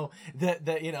 you know,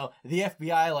 that you know, the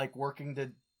FBI like working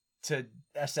to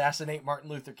assassinate Martin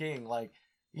Luther King, like,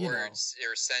 you know,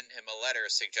 or send him a letter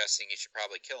suggesting he should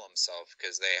probably kill himself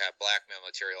because they have blackmail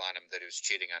material on him that he was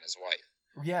cheating on his wife.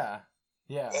 Yeah.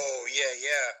 Yeah. Oh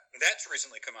yeah. That's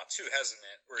recently come out too, hasn't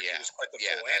it? Where he was quite the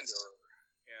philanderer.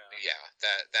 Yeah,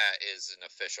 that is an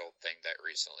official thing that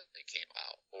recently came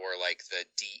out. Or like the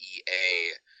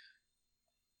DEA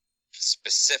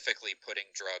specifically putting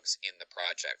drugs in the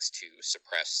projects to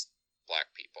suppress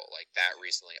black people. Like that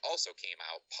recently also came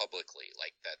out publicly,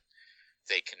 like that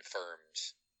they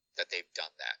confirmed that they've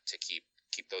done that to keep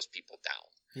those people down.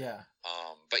 Yeah.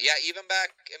 But yeah, even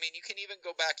back, I mean, you can even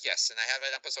go back, yes, and I have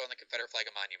an episode on the Confederate flag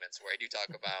and monuments where I do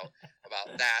talk about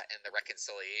that and the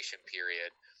reconciliation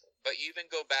period. But you even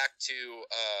go back to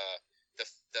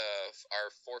our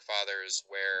forefathers,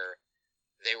 where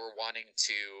they were wanting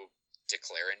to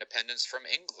declare independence from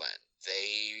England.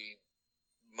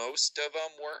 Most of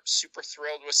them weren't super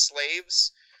thrilled with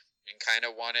slaves and kind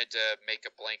of wanted to make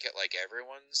a blanket like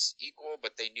everyone's equal,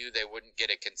 but they knew they wouldn't get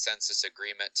a consensus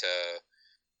agreement to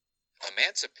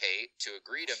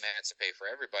agree to emancipate for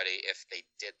everybody if they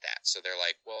did that. So they're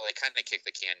like, well, they kind of kicked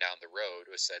the can down the road,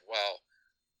 who said, well,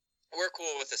 we're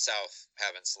cool with the South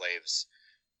having slaves,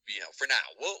 you know, for now.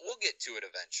 We'll get to it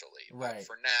eventually. Right. But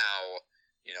for now,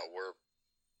 you know,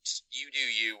 you do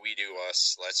you, we do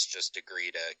us. Let's just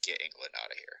agree to get England out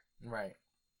of here. Right.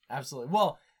 Absolutely.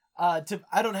 Well,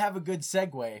 I don't have a good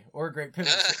segue or a great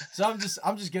pivot, so I'm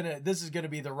just gonna. This is gonna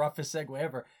be the roughest segue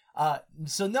ever.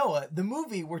 So Noah, the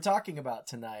movie we're talking about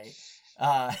tonight,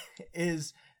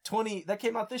 is that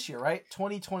came out this year, right?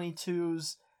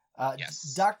 2022's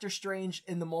Yes. Doctor Strange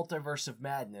in the Multiverse of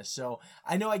Madness. So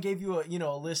I know I gave you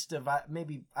a list of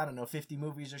maybe, I don't know, 50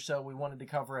 movies or so we wanted to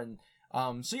cover, and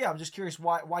so yeah, I'm just curious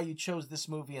why you chose this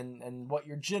movie and what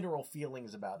your general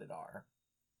feelings about it are.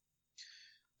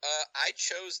 I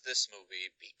chose this movie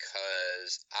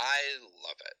because I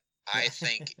love it. I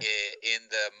think in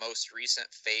the most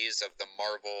recent phase of the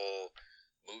Marvel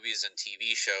movies and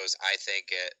TV shows, I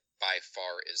think it by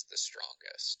far is the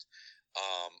strongest.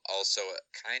 Also, it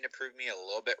kind of proved me a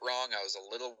little bit wrong. I was a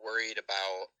little worried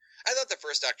about. I thought the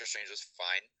first Doctor Strange was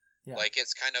fine. Yeah. Like,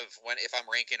 it's kind of if I'm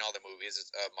ranking all the movies,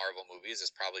 Marvel movies,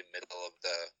 it's probably middle of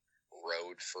the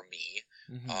road for me.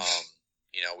 Mm-hmm.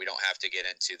 We don't have to get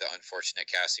into the unfortunate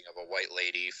casting of a white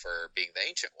lady for being the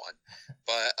Ancient One,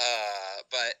 but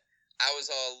I was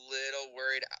a little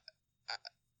worried.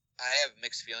 I have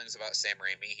mixed feelings about Sam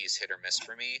Raimi. He's hit or miss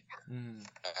for me. Mm.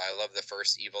 I love the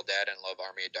first Evil Dead and love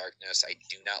Army of Darkness. I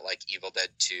do not like Evil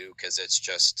Dead 2 because it's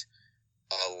just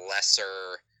a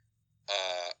lesser,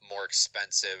 more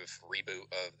expensive reboot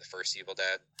of the first Evil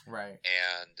Dead. Right.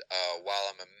 And while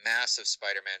I'm a massive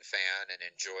Spider-Man fan and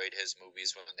enjoyed his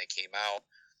movies when they came out,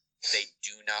 they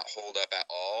do not hold up at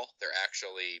all. They're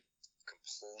actually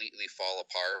completely fall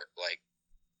apart, like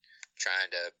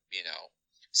trying to,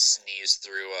 sneeze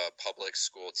through a public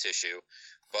school tissue.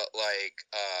 But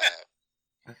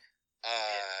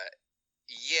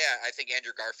yeah, I think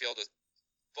Andrew Garfield is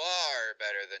far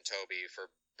better than Tobey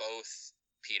for both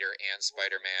Peter and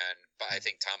Spider-Man, but I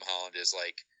think Tom Holland is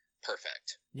like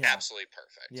perfect. Yeah. Absolutely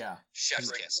perfect. Yeah. Chef's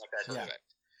kiss. Perfect. Yeah.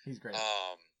 He's great.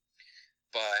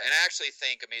 And I actually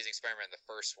think Amazing Spider-Man, the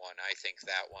first one, I think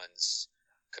that one's,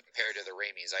 compared to the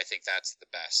Raimis, I think that's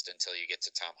the best until you get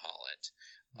to Tom Holland.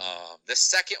 The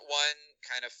second one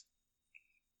kind of,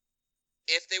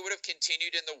 if they would have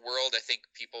continued in the world, I think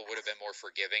people would have been more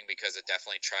forgiving because it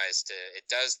definitely it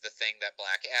does the thing that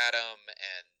Black Adam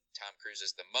and Tom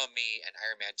Cruise's The Mummy and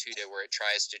Iron Man 2 did, where it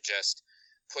tries to just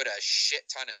put a shit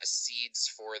ton of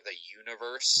seeds for the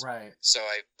universe. Right.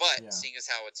 Seeing as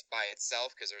how it's by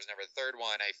itself, because there's never a third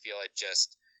one, I feel it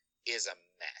just is a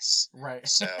mess. Right.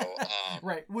 So,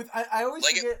 right. I always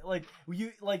forget,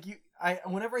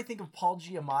 whenever I think of Paul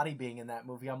Giamatti being in that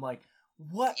movie, I'm like,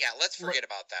 what? Yeah, let's forget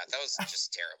about that. That was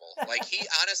just terrible. Like,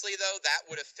 honestly, though, that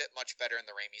would have fit much better in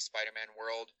the Raimi Spider-Man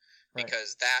world,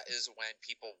 because that is when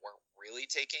people weren't really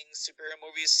taking superhero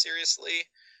movies seriously.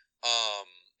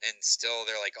 And still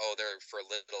they're like, oh, they're for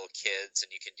little kids,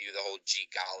 and you can do the whole gee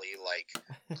golly, like,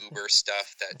 goober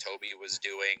stuff that Tobey was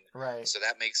doing. Right. So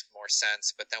that makes more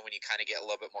sense. But then when you kind of get a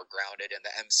little bit more grounded, and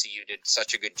the MCU did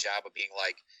such a good job of being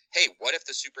like, hey, what if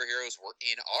the superheroes were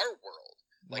in our world?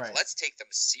 Like, let's take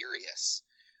them serious.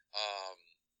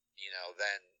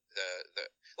 Then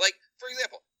for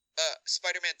example,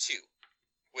 Spider-Man 2,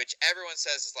 which everyone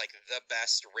says is like the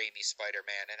best Raimi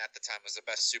Spider-Man, and at the time was the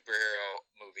best superhero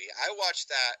movie. I watched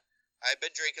that. I've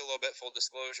been drinking a little bit, full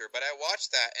disclosure, but I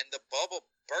watched that and the bubble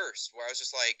burst where I was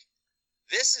just like,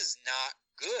 this is not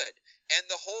good. And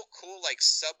the whole cool like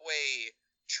subway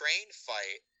train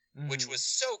fight, which was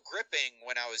so gripping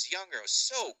when I was younger, it was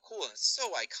so cool and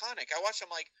so iconic. I watched them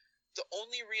like, the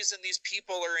only reason these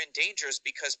people are in danger is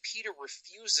because Peter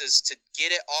refuses to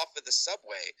get it off of the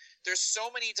subway. There's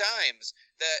so many times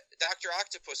that Dr.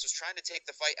 Octopus was trying to take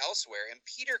the fight elsewhere, and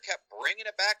Peter kept bringing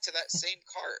it back to that same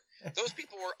cart. Those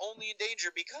people were only in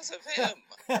danger because of him.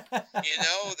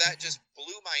 That just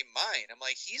blew my mind. I'm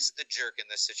like, he's the jerk in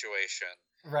this situation.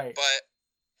 Right. But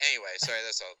anyway, sorry,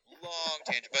 that's a long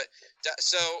tangent. But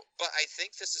I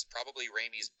think this is probably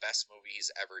Raimi's best movie he's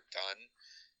ever done.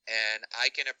 And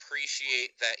I can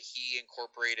appreciate that he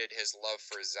incorporated his love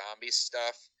for zombie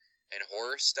stuff and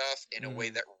horror stuff in a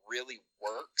way that really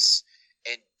works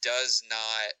and does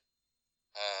not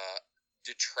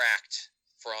detract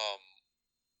from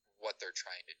what they're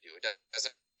trying to do. It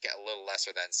doesn't get a little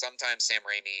lesser than. Sometimes Sam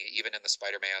Raimi, even in the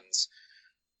Spider-Mans,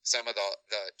 some of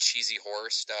the cheesy horror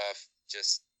stuff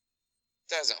just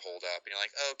doesn't hold up, and you're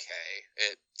like, okay,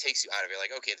 it takes you out of it.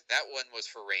 Like, okay, that one was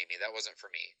for Raimi, that wasn't for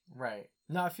me. Right.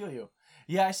 No, I feel you.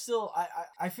 Yeah,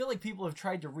 I feel like people have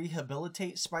tried to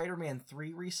rehabilitate Spider-Man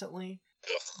 3 recently.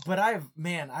 Ugh. But I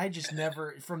just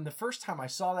never, from the first time I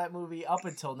saw that movie up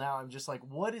until now, I'm just like,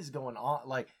 what is going on?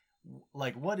 Like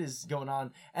what is going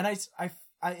on? And I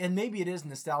and maybe it is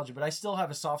nostalgia, but I still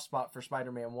have a soft spot for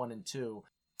Spider-Man 1 and 2.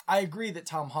 I agree that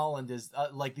Tom Holland is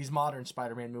like these modern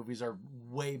Spider-Man movies are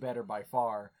way better by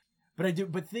far. But I do.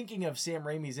 But thinking of Sam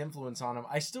Raimi's influence on him,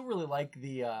 I still really like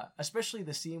the, especially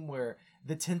the scene where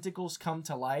the tentacles come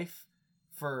to life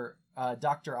for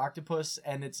Dr. Octopus,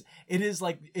 and it's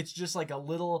just like a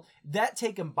little, that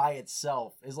taken by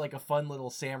itself is like a fun little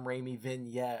Sam Raimi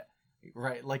vignette,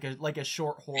 right? Like a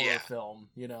short horror film,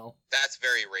 you know. That's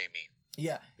very Raimi.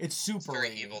 Yeah, it's super very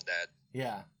Raimi. Evil Dead.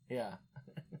 Yeah.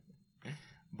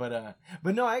 But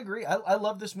no, I agree. I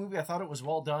love this movie. I thought it was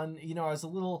well done. You know, I was a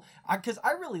little, because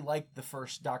I really liked the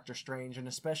first Doctor Strange, and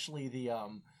especially the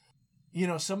you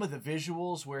know, some of the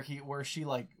visuals where she's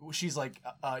like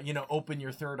you know, open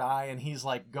your third eye, and he's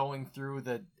like going through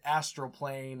the astral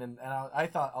plane, and I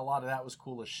thought a lot of that was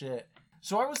cool as shit.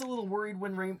 So I was a little worried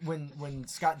when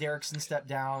Scott Derrickson stepped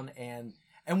down, and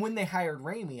when they hired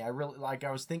Raimi,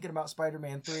 I was thinking about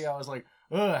Spider-Man 3. I was like,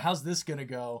 ugh, how's this gonna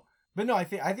go? But no, I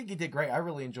think he did great. I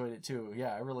really enjoyed it too.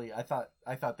 Yeah, I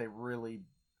thought they really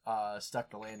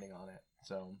stuck the landing on it.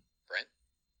 So Brent?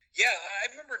 Yeah, I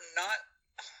remember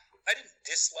I didn't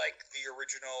dislike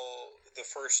the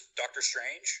first Doctor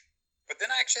Strange, but then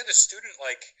I actually had a student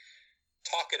like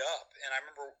talk it up, and I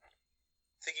remember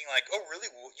thinking like, oh really?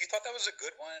 You thought that was a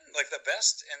good one, like the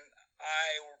best? And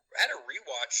I had a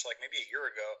rewatch like maybe a year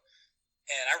ago,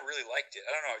 and I really liked it.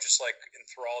 I don't know, just like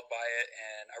enthralled by it,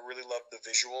 and I really loved the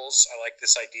visuals. I like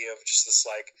this idea of just this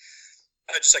like,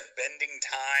 just like bending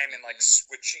time and like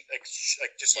switching, like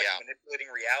manipulating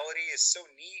reality is so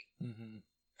neat. Mm-hmm.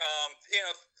 You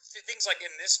know, things like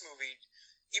in this movie,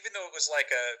 even though it was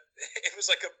like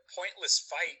a pointless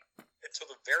fight until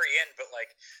the very end, but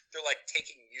like they're like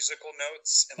taking musical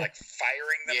notes and like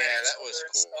firing them at each other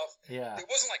and stuff. Yeah, it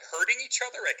wasn't like hurting each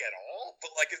other like at all,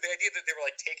 but like the idea that they were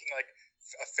like taking like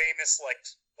a famous like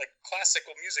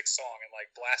classical music song and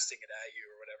like blasting it at you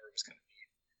or whatever, it was kind of neat.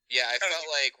 Yeah, I felt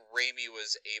like Raimi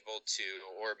was able to,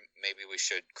 or maybe we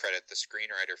should credit the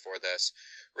screenwriter for this,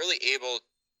 really able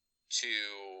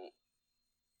to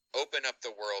open up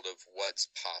the world of what's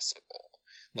possible.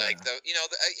 Like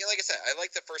like I said, I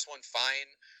like the first one fine.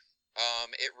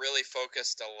 It really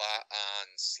focused a lot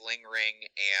on Sling Ring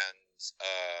and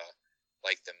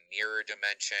like the mirror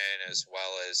dimension, as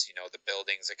well as, you know, the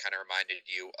buildings. It kind of reminded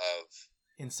you of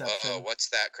Inception. What's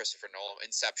that? Christopher Nolan.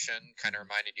 Inception kind of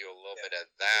reminded you a little bit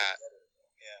of that.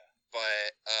 Yeah.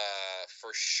 But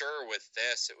for sure with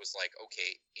this, it was like,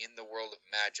 okay, in the world of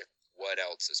magic, what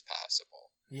else is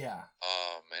possible? Yeah.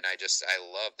 And I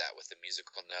love that with the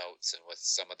musical notes and with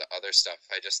some of the other stuff.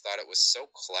 I just thought it was so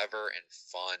clever and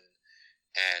fun,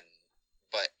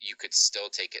 but you could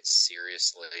still take it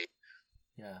seriously.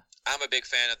 Yeah. I'm a big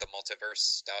fan of the multiverse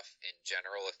stuff in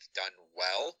general, if done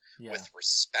well, with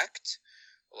respect.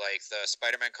 Like the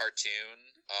Spider-Man cartoon,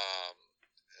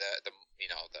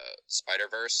 the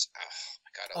Spider-Verse. Oh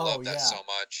my god, I love that so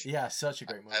much. Yeah, such a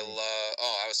great movie. I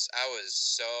was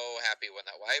so happy when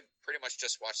I pretty much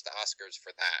just watched the Oscars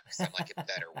for that, because I'm like, it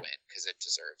better win because it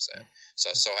deserves it.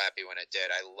 So happy when it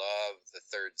did. I love the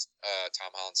third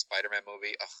Tom Holland Spider-Man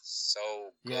movie. Oh,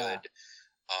 so good.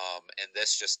 And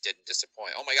this just didn't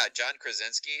disappoint. Oh my god, John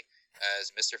Krasinski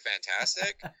as Mr.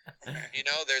 Fantastic. You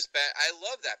know, I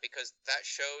love that, because that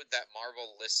showed that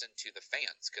Marvel listened to the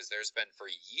fans, because there's been for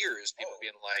years people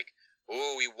being like,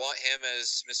 oh, we want him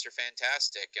as Mr.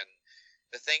 Fantastic. And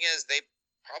the thing is, they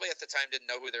probably at the time didn't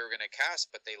know who they were going to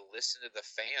cast, but they listened to the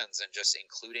fans, and just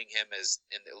including him as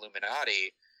in the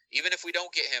Illuminati, even if we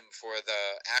don't get him for the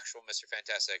actual Mr.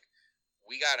 Fantastic,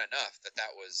 we got enough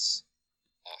that was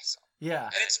awesome. Yeah.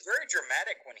 And it's very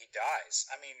dramatic when he dies.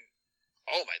 I mean,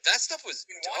 oh my, that stuff was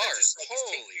dark. Just, like,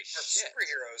 holy shit.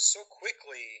 Superheroes so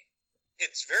quickly.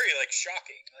 It's very like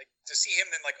shocking, like to see him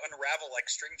then like unravel like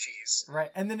string cheese. Right,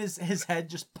 and then his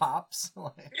head just pops.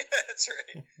 Yeah, that's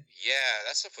right. Yeah,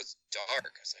 that stuff was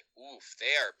dark. I was like, oof,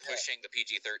 they are pushing the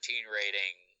PG-13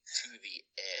 rating to the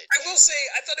edge. I will say,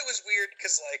 I thought it was weird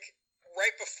because like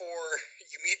right before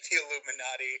you meet the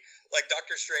Illuminati, like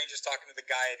Doctor Strange is talking to the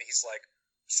guy and he's like,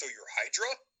 "So you're Hydra?"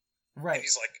 Right. And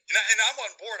he's like, and I'm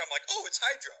on board. I'm like, "Oh, it's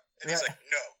Hydra." And he's like,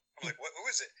 "No." I'm like, "What? Who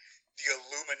is it?" The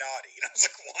Illuminati. And I was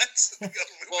like, "What?" The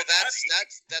Illuminati? Well,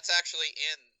 that's actually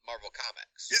in Marvel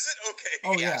Comics. Is it? Okay.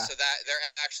 Oh yeah. So that there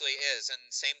actually is, and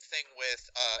same thing with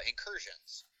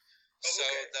Incursions. Oh, so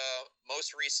okay. the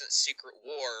most recent Secret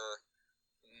War,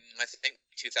 I think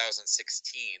 2016,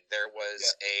 there was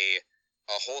a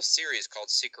whole series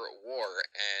called Secret War,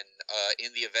 and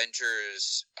in the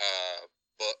Avengers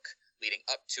book leading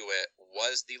up to it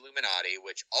was the Illuminati,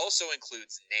 which also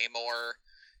includes Namor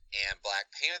and Black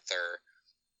Panther.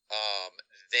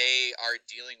 They are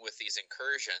dealing with these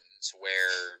incursions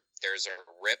where there's a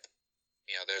rip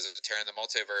there's a tear in the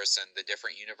multiverse and the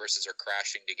different universes are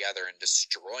crashing together and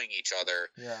destroying each other.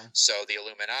 Yeah. So the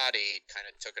Illuminati kind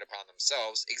of took it upon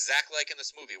themselves, exactly like in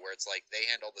this movie, where it's like they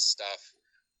handle the stuff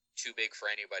too big for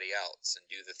anybody else and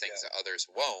do the things that others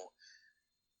won't.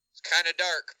 It's kind of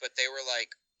dark, but they were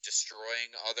like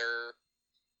destroying other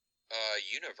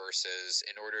universes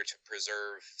in order to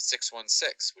preserve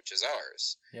 616, which is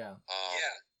ours. Yeah.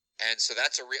 And so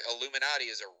that's Illuminati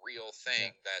is a real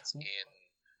thing that's in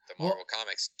the Marvel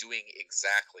comics doing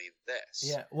exactly this.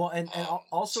 Yeah. Well, and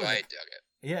also so I dug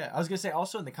it. Yeah, I was gonna say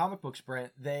also in the comic books,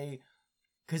 Brent,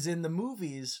 because in the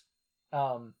movies,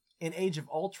 in Age of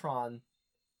Ultron,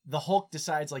 the Hulk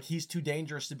decides like he's too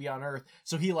dangerous to be on Earth,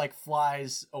 so he like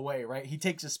flies away, right? He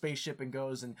takes a spaceship and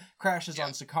goes and crashes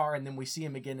on Sakaar, and then we see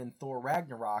him again in Thor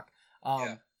Ragnarok.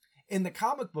 In the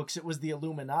comic books, it was the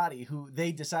Illuminati who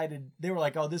they were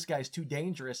like, oh, this guy's too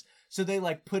dangerous, so they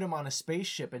like put him on a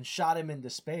spaceship and shot him into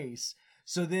space.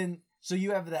 So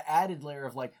you have the added layer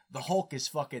of like the Hulk is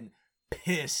fucking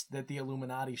pissed that the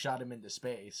Illuminati shot him into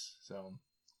space. So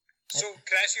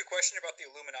can I ask you a question about the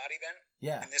Illuminati then?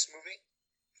 Yeah. In this movie?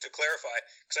 To clarify,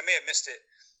 because I may have missed it,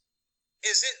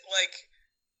 is it like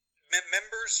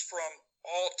members from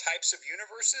all types of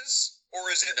universes, or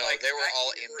is it like they were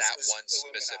all in that universe one was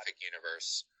specific Illuminati?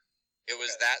 universe? It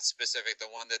was that specific,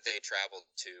 the one that they traveled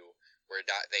to, where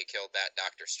they killed that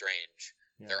Doctor Strange.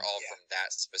 Yeah. They're all from that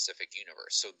specific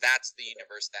universe. So that's the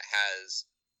universe that has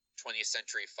 20th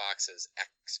Century Fox's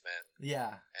X-Men. Yeah.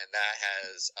 And that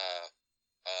has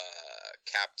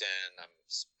Captain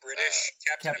British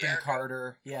Captain America.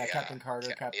 Carter. Yeah, Captain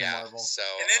Carter, Captain Marvel. So,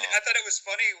 and then I thought it was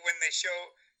funny when they show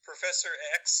Professor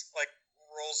X like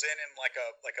rolls in like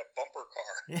a bumper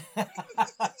car.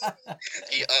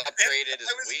 He upgraded his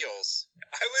wheels.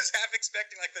 I was half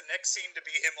expecting like the next scene to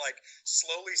be him like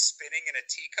slowly spinning in a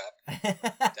teacup.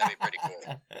 That'd be pretty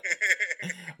cool.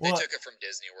 They took it from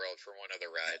Disney World for one of the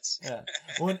rides. Yeah.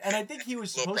 Well, and I think he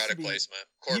was little supposed product to be placement,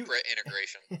 corporate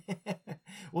integration.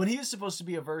 Well, he was supposed to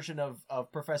be a version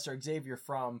of Professor Xavier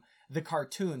from the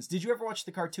cartoons. Did you ever watch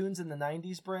the cartoons in the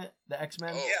 90s, Brent? The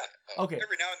X-Men? Oh, yeah. Okay.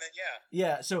 Every now and then, yeah.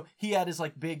 Yeah, so he had his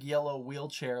like big yellow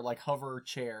wheelchair, like hover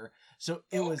chair. So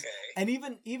it was, and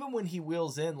even when he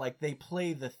wheels in, like they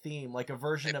play the theme, like a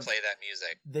version of. They play that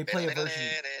music. They play a version.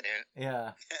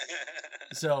 Yeah.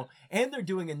 So, and they're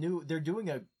doing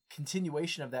a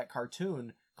continuation of that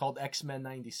cartoon called X-Men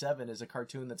 '97 as a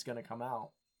cartoon that's going to come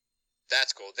out.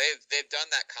 That's cool. They've done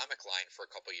that comic line for a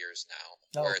couple years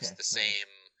now, where it's the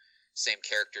same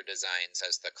character designs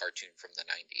as the cartoon from the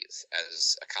 90s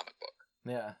as a comic book.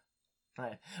 Yeah.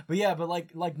 Right. But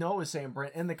like Noah was saying,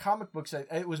 Brent, in the comic books,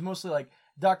 it was mostly like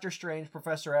Doctor Strange,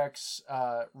 Professor X,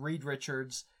 Reed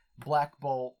Richards, Black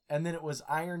Bolt, and then it was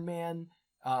Iron Man,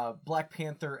 Black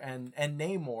Panther, and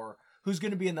Namor, who's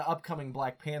going to be in the upcoming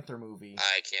Black Panther movie.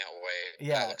 I can't wait.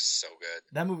 Yeah. That looks so good.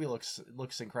 That movie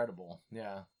looks incredible.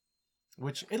 Yeah.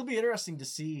 Which it'll be interesting to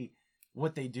see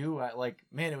what they do. Like,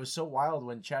 man, it was so wild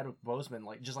when Chadwick Boseman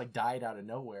just died out of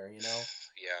nowhere, you know?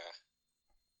 Yeah.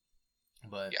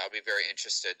 But yeah, I'll be very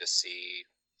interested to see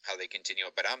how they continue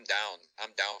it. But I'm down.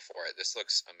 I'm down for it. This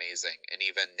looks amazing. And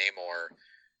even Namor,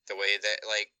 the way that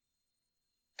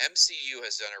MCU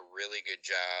has done a really good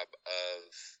job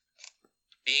of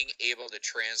being able to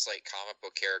translate comic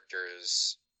book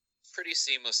characters pretty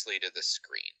seamlessly to the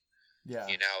screen. Yeah.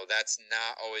 That's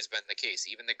not always been the case.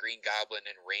 Even the Green Goblin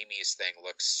and Raimi's thing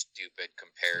looks stupid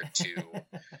compared to...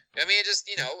 I mean, it just,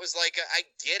 it was like, I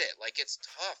get it. Like, it's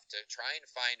tough to try and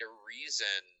find a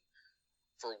reason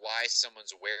for why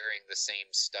someone's wearing the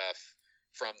same stuff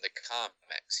from the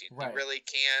comics. You really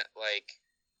can't,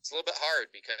 it's a little bit hard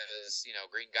because,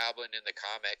 Green Goblin in the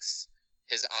comics,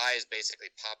 his eyes basically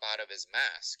pop out of his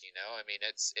mask, I mean,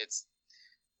 it's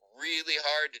really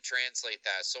hard to translate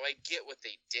that. So I get what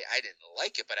they did. I didn't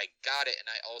like it, but I got it. And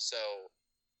I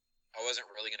wasn't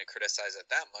really going to criticize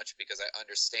it that much because I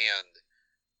understand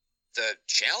the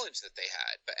challenge that they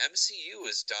had. But MCU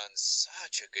has done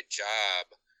such a good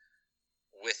job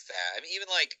with that. I mean, even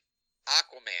like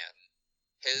Aquaman,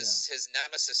 his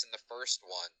nemesis in the first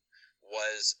one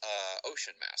was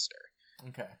Ocean Master.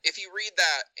 Okay. If you read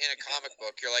that in a comic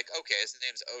book, you're like, okay, his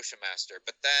name's Ocean Master.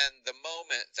 But then the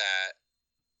moment that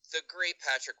the great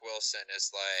Patrick Wilson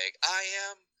is like, I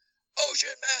am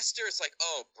Ocean Master. It's like,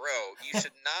 oh, bro, you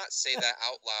should not say that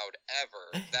out loud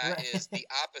ever. That is the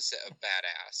opposite of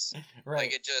badass. Right.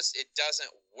 Like, it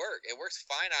doesn't work. It works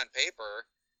fine on paper,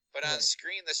 but on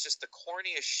screen, that's just the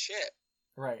corniest shit.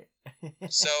 Right.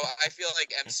 So I feel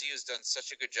like MCU has done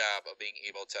such a good job of being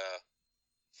able to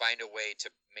find a way to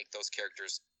make those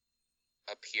characters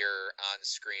appear on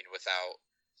screen without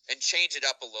and change it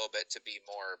up a little bit to be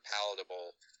more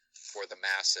palatable for the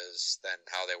masses than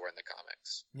how they were in the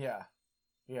comics.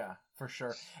 Yeah, for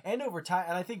sure. And over time,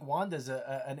 and I think Wanda's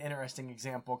an interesting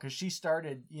example because she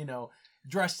started,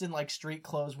 dressed in like street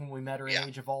clothes when we met her in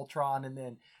Age of Ultron, and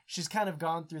then she's kind of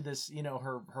gone through this,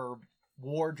 her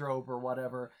wardrobe or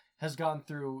whatever has gone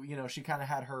through, she kind of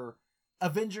had her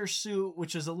Avenger suit,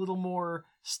 which is a little more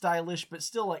stylish, but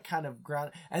still like kind of ground.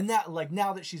 And that, like,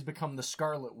 now that she's become the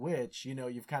Scarlet Witch,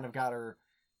 you've kind of got her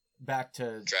back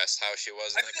to dressed how she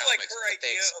was in the feel comics, like her but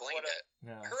they idea of explained it.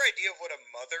 Yeah. Her idea of what a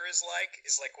mother is like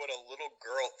what a little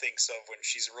girl thinks of when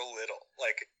she's real little.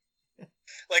 Like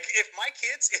if my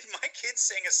kids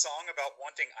sang a song about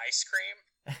wanting ice cream,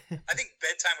 I think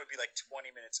bedtime would be like 20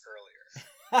 minutes earlier.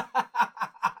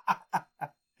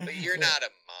 But you're not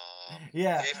a mom.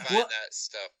 Yeah. They find that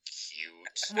stuff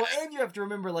cute. Well, and you have to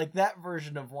remember, like, that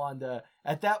version of Wanda,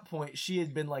 at that point, she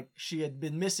had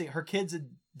been missing, her kids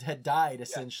had died,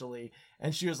 essentially,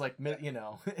 and she was like,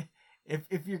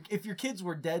 if your kids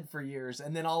were dead for years,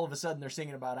 and then all of a sudden they're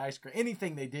singing about ice cream,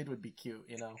 anything they did would be cute,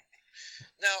 Now,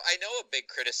 I know a big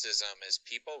criticism is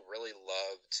people really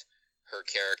loved her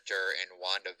character in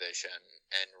WandaVision,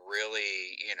 and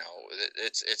really,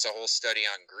 it's a whole study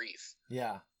on grief.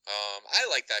 Yeah. I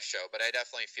like that show, but I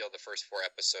definitely feel the first 4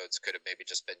 episodes could have maybe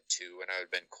just been 2, and it would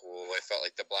have been cool. I felt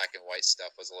like the black and white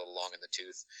stuff was a little long in the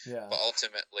tooth. Yeah. But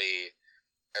ultimately,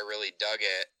 I really dug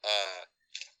it.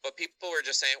 But people were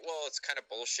just saying, well, it's kind of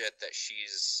bullshit that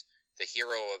she's the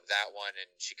hero of that one, and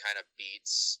she kind of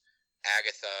beats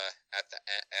Agatha at the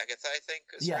end. Agatha, I think,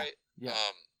 is right. Yeah.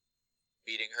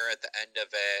 Beating her at the end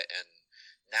of it, and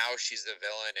now she's the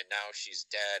villain, and now she's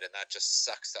dead, and that just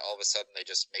sucks that all of a sudden they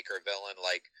just make her a villain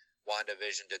like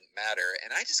WandaVision didn't matter,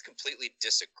 and I just completely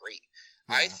disagree.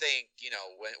 Yeah. I think,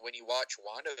 when you watch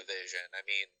WandaVision, I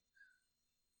mean,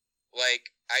 like,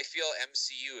 I feel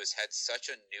MCU has had such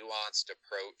a nuanced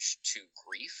approach to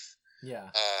grief.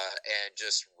 Yeah. And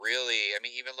just really, I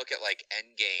mean, even look at like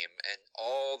Endgame and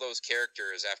all those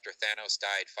characters after Thanos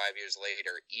died 5 years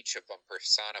later, each of them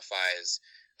personifies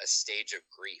a stage of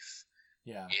grief.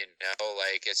 Yeah.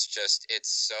 Like it's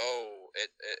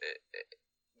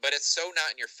so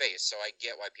not in your face. So I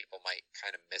get why people might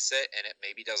kind of miss it, and it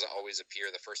maybe doesn't always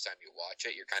appear the first time you watch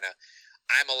it.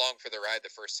 I'm along for the ride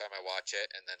the first time I watch it,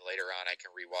 and then later on I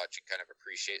can rewatch and kind of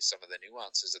appreciate some of the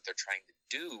nuances that they're trying to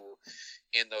do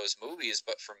in those movies.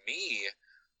 But for me,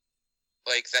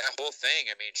 like that whole thing,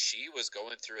 I mean, she was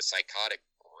going through a psychotic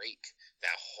break,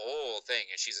 that whole thing,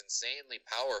 and she's insanely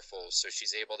powerful, so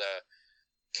she's able to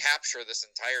capture this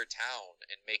entire town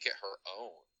and make it her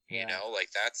own. Yeah.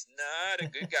 Like that's not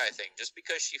a good guy thing. Just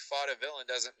because she fought a villain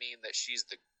doesn't mean that she's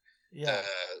the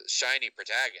shiny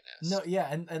protagonist. No,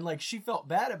 yeah, and like she felt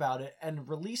bad about it and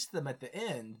released them at the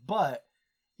end, but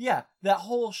yeah, that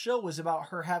whole show was about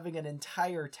her having an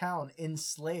entire town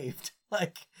enslaved.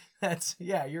 Like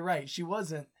you're right. She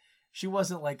wasn't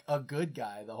like a good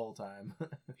guy the whole time.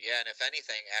 Yeah, and if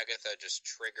anything, Agatha just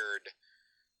triggered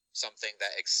something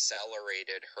that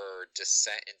accelerated her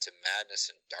descent into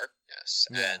madness and darkness.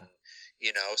 Yeah. And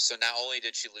so not only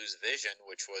did she lose Vision,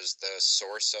 which was the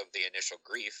source of the initial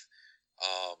grief,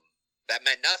 that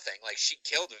meant nothing. Like, she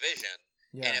killed Vision,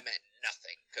 and it meant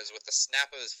nothing. Because with the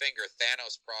snap of his finger,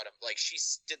 Thanos brought him. Like, she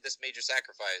did this major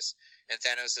sacrifice, and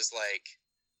Thanos is like,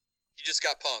 you just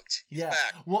got punked. He's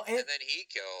back. Well, and then he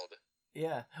killed.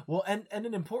 Yeah. Well, and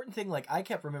an important thing, like, I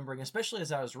kept remembering, especially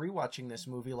as I was rewatching this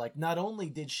movie, like, not only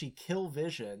did she kill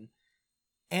Vision,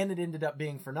 and it ended up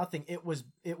being for nothing, it was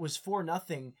for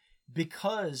nothing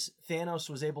because Thanos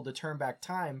was able to turn back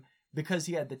time, because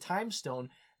he had the time stone,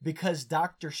 because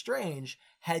Doctor Strange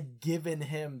had given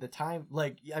him the time.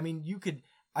 Like, I mean,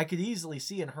 I could easily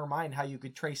see in her mind how you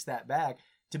could trace that back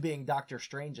to being Doctor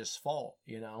Strange's fault,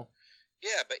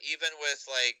 Yeah, but even with,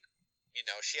 like,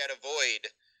 she had a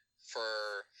void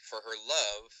for her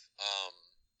love.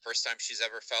 First time she's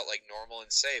ever felt like normal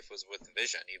and safe was with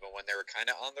Vision, even when they were kind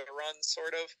of on the run,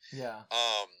 sort of. Yeah.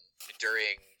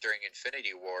 During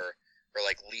Infinity War, or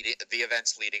like the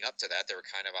events leading up to that, they were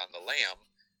kind of on the lam.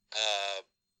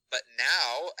 But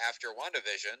now, after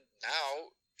WandaVision,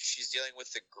 now she's dealing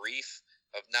with the grief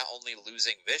of not only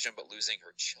losing Vision, but losing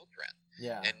her children.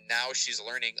 Yeah. And now she's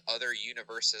learning other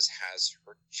universes has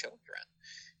her children.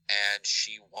 And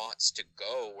she wants to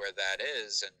go where that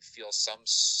is and feel some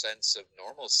sense of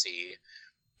normalcy.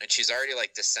 And she's already,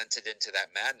 like, descended into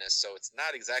that madness, so it's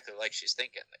not exactly like she's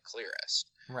thinking the clearest.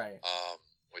 Right.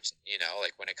 Which,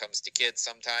 like, when it comes to kids,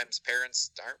 sometimes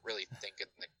parents aren't really thinking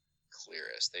the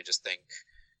clearest. They just think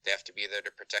they have to be there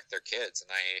to protect their kids.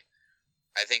 And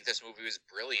I think this movie was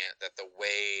brilliant, that the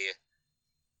way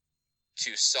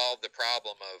to solve the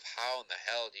problem of how in the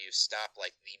hell do you stop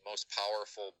like the most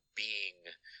powerful being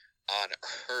on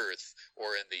Earth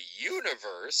or in the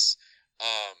universe,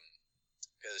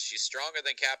 because she's stronger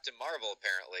than Captain Marvel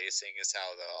apparently, seeing as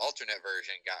how the alternate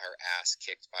version got her ass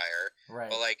kicked by her. Right.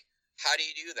 But like, how do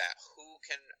you do that? Who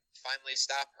can finally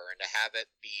stop her? And to have it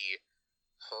be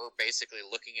her basically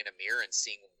looking in a mirror and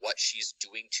seeing what she's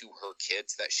doing to her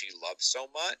kids that she loves so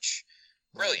much,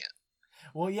 brilliant.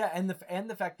 Well, yeah, and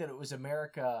the fact that it was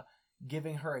America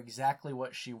giving her exactly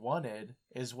what she wanted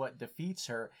is what defeats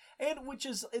her, and which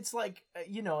is, it's like,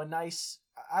 you know, a nice,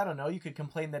 I don't know, you could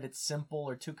complain that it's simple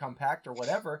or too compact or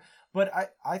whatever, but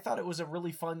I thought it was a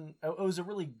really fun, it was a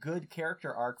really good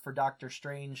character arc for Doctor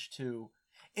Strange to,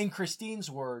 in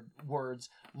Christine's words,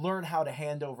 learn how to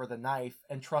hand over the knife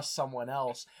and trust someone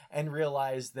else, and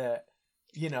realize that,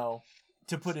 you know,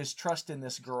 to put his trust in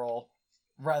this girl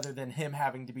rather than him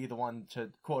having to be the one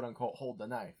to quote unquote hold the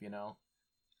knife, you know?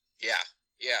 Yeah.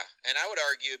 And I would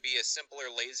argue it'd be a simpler,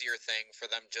 lazier thing for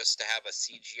them just to have a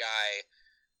CGI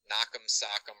knock'em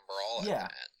sock'em brawl Yeah,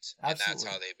 at the end. And that's absolutely.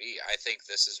 how they be. I think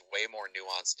this is way more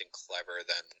nuanced and clever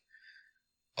than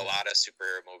a lot of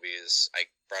superhero movies. I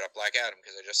brought up Black Adam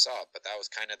because I just saw it, but that was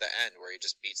kind of the end where he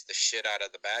just beats the shit out of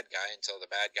the bad guy until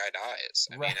the bad guy dies.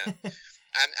 I mean,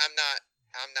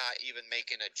 I'm not even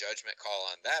making a judgment call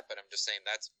on that, but I'm just saying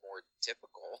that's more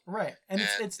typical. Right, and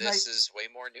it's this nice. is way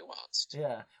more nuanced.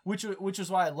 Yeah, which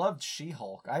is why I loved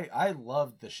She-Hulk. I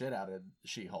loved the shit out of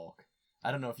She-Hulk.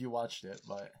 I don't know if you watched it,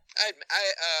 but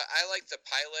I like the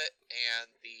pilot and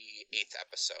the 8th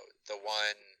episode, the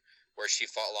one where she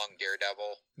fought along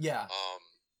Daredevil. yeah,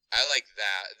 I like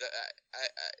that.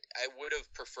 I would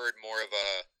have preferred more of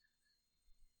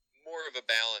a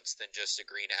balance than just a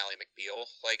green Ally McBeal,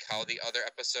 like how the other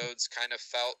episodes kind of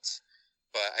felt.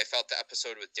 But I felt the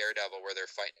episode with Daredevil where they're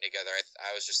fighting together,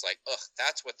 I was just like, ugh,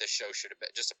 that's what this show should have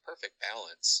been. Just a perfect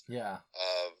balance yeah.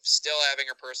 of still having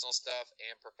her personal stuff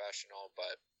and professional.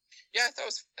 But yeah, I thought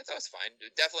it was fine.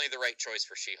 Definitely the right choice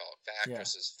for She-Hulk. The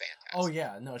actress is fantastic. Oh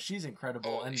yeah, no, she's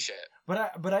incredible. Holy and shit.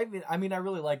 But I mean, I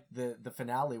really liked the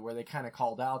finale where they kind of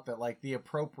called out that like the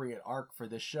appropriate arc for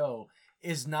this show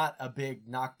is not a big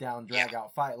knockdown drag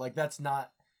out fight. Like that's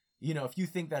not, you know, if you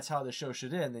think that's how the show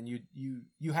should end, then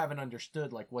you haven't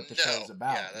understood like what the show's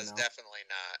about. Yeah, that's you know? definitely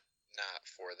not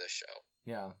for this show.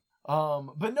 Yeah.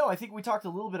 But no, I think we talked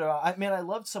a little bit about, I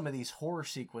loved some of these horror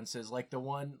sequences, like the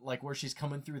one like where she's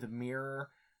coming through the mirror,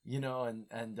 you know, and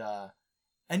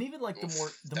even like Oof,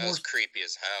 the that more was creepy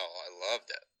as hell. I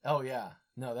loved it. Oh yeah.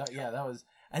 No, that was,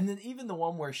 and then even the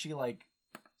one where she like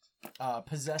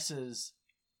possesses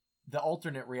the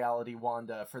alternate reality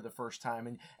Wanda for the first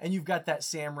time, and you've got that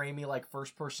Sam Raimi like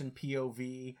first person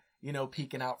POV, you know,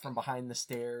 peeking out from behind the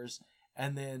stairs,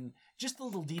 and then just the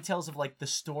little details of like the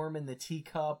storm in the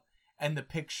teacup and the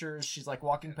pictures. She's like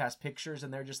walking past pictures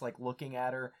and they're just like looking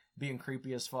at her being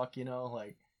creepy as fuck, you know,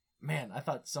 like, man, I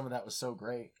thought some of that was so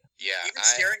great. Yeah, Even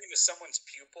staring into someone's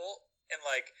pupil and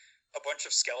like a bunch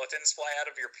of skeletons fly out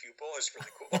of your pupil is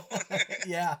really cool.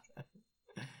 Yeah.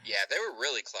 Yeah, they were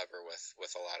really clever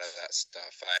with a lot of that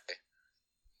stuff.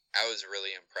 I was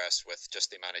really impressed with just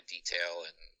the amount of detail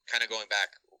and kind of going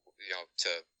back, you know, to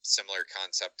similar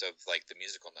concept of like the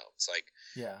musical notes, like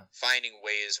Yeah. finding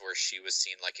ways where she was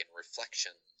seen like in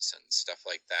reflections and stuff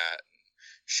like that. And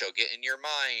she'll get in your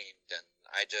mind, and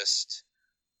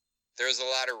there's a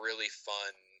lot of really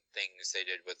fun things they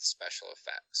did with special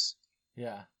effects.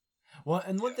 Yeah. Well,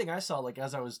 and one thing I saw, like,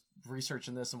 as I was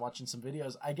researching this and watching some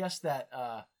videos, I guess that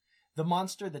the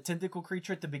monster, the tentacle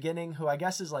creature at the beginning, who I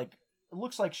guess is like, it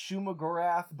looks like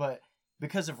Shumagorath, but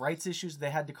because of rights issues, they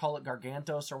had to call it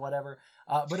Gargantos or whatever.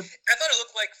 But I thought it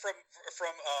looked like from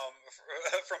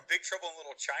Big Trouble in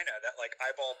Little China, that like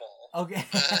eyeball ball. okay.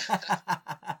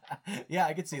 Yeah,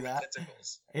 I could see that.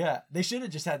 Tentacles. Yeah, they should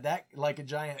have just had that, like a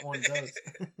giant one of those.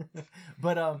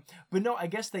 But no, I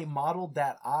guess they modeled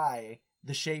that eye,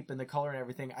 the shape and the color and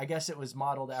everything. I guess it was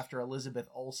modeled after Elizabeth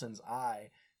Olsen's eye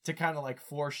to kind of like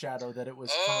foreshadow that it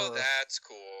was her. That's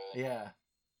cool. Yeah,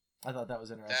 I thought that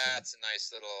was interesting. That's a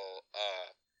nice little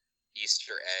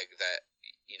Easter egg that,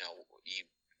 you know, you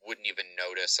wouldn't even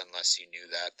notice unless you knew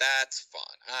that. That's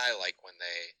fun. I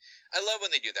love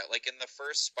when they do that. Like in the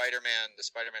first Spider-Man, the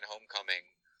Spider-Man Homecoming,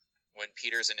 when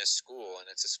Peter's in his school, and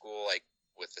it's a school like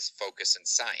with this focus in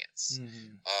science.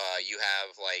 Mm-hmm. You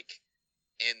have like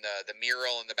in the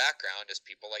mural in the background is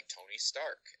people like Tony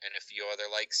Stark and a few other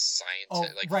like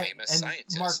famous and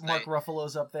scientists. Mark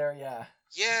Ruffalo's up there, yeah.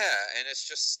 Yeah, and it's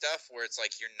just stuff where it's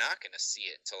like you're not going to see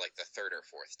it till like the third or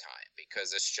fourth time,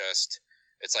 because it's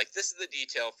like this is the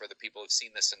detail for the people who've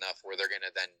seen this enough where they're going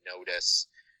to then notice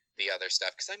the other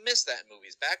stuff, because I miss that in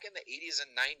movies. Back in the 80s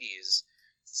and 90s,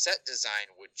 set design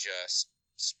would just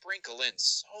sprinkle in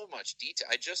so much detail.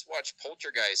 I just watched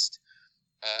Poltergeist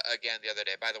again the other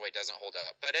day. By the way, it doesn't hold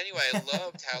up. But anyway, I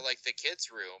loved how like the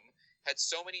kids' room had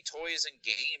so many toys and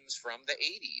games from the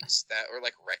 80s that were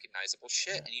like recognizable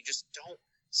shit, and you just don't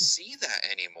see that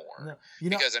anymore. No, you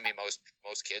know, because I mean, most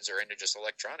kids are into just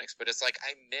electronics, but it's like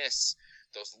I miss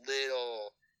those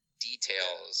little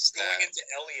details. Going into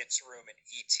Elliot's room in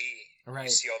E.T., right?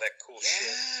 you see all that cool shit.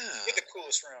 You're the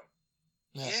coolest room.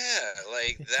 Yeah,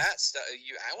 like that stuff.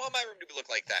 I want my room to look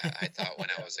like that. I thought when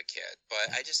I was a kid,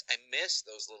 but I miss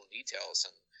those little details,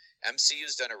 and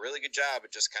MCU's done a really good job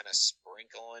of just kind of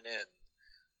sprinkling in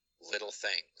little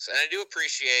things. And I do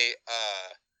appreciate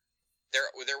there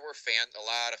were a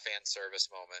lot of fan service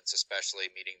moments,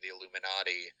 especially meeting the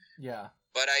Illuminati. Yeah.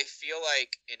 But I feel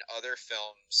like in other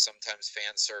films, sometimes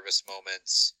fan service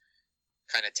moments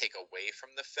kind of take away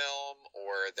from the film,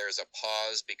 or there's a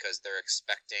pause because they're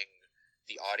expecting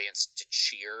the audience to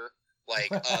cheer. Like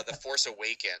The Force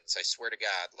Awakens, I swear to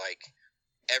God, like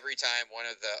every time one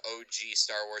of the OG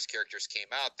Star Wars characters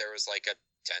came out, there was like a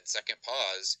 10-second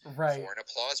pause for an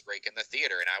applause break in the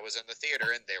theater, and I was in the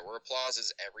theater, and there were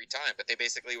applauses every time, but they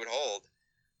basically would hold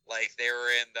like they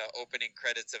were in the opening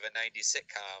credits of a 90s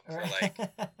sitcom for like 5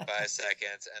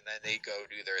 seconds, and then they go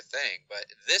do their thing. But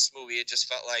this movie, it just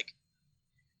felt like,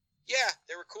 yeah,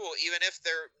 they were cool, even if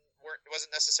there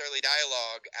wasn't necessarily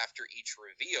dialogue after each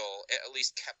reveal. It at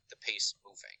least kept the pace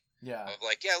moving. Yeah. Of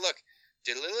like, yeah, look,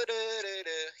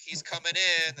 he's coming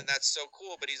in, and that's so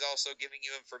cool, but he's also giving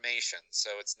you information,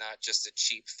 so it's not just a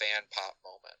cheap fan pop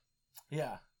moment.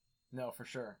 Yeah, no, for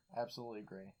sure, absolutely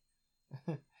agree.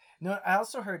 No, I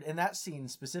also heard in that scene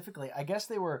specifically, I guess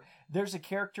there's a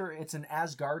character, it's an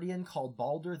Asgardian called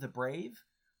Balder the Brave,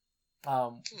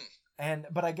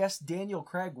 but I guess Daniel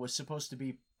Craig was supposed to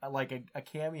be like a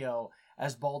cameo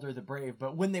as Balder the Brave,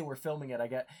 but when they were filming it,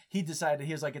 he decided,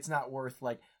 he was like, it's not worth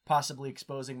like possibly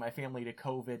exposing my family to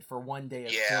COVID for one day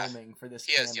of filming for this.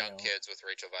 He has young kids with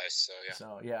Rachel Weisz,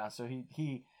 so yeah. So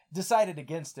he decided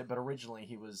against it, but originally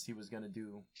he was going to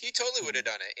do. He totally would have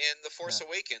done it in The Force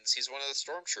Awakens. He's one of the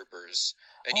stormtroopers,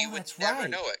 and you would never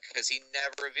know it because he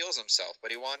never reveals himself,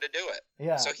 but he wanted to do it.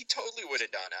 Yeah. So he totally would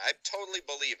have done it. I totally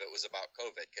believe it was about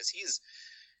COVID because he's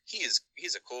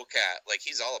a cool cat. Like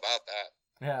he's all about that.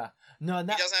 Yeah. No, he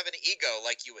doesn't have an ego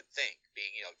like you would think, being,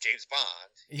 James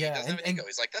Bond. He doesn't have an ego.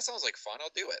 He's like, that sounds like fun,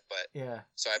 I'll do it. But yeah.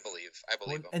 So I believe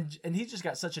him. And he just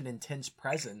got such an intense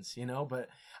presence, but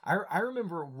I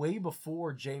remember way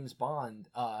before James Bond,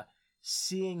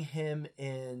 seeing him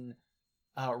in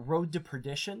Road to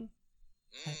Perdition.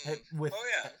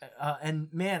 And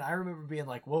man, I remember being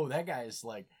like, whoa, that guy's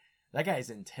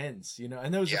intense,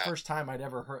 and that was the first time I'd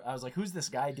ever heard. I was like, who's this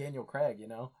guy, Daniel Craig,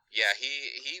 Yeah,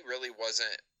 he really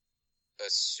wasn't a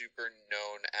super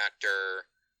known actor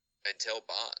until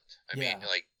Bond. I mean,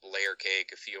 like Layer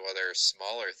Cake, a few other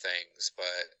smaller things, but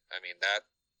I mean that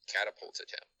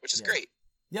catapulted him, which is great.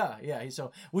 Yeah.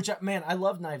 I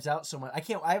love Knives Out so much.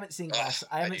 I haven't seen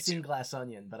Glass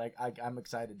Onion, but I'm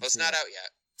excited. It's not out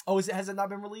yet. Oh, has it not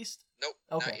been released? Nope,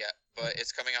 not yet. But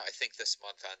it's coming out, I think, this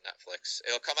month on Netflix.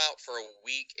 It'll come out for a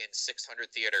week in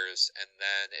 600 theaters, and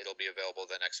then it'll be available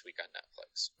the next week on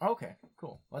Netflix. Okay,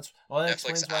 cool. That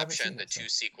Netflix optioned the 2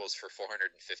 sequels for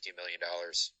 $450 million.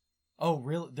 Oh,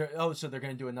 really? So they're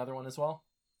going to do another one as well?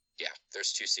 Yeah,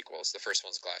 there's 2 sequels. The first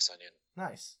one's Glass Onion.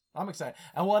 Nice. I'm excited.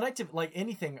 And well, I'd like to, like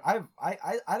anything, I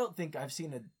don't think I've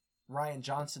seen a Rian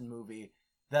Johnson movie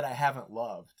that I haven't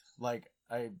loved. Like,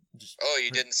 I just... Oh, you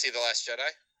didn't see The Last Jedi?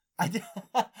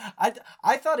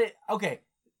 I thought it, okay,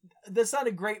 that's not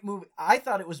a great movie. I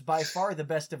thought it was by far the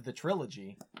best of the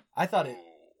trilogy. I thought it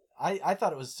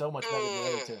was so much better than the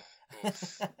other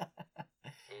two.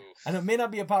 And it may not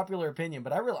be a popular opinion,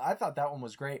 but I thought that one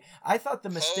was great. I thought the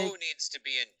mistake... Poe needs to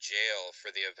be in jail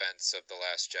for the events of The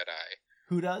Last Jedi.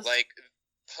 Who does? Like,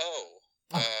 Poe.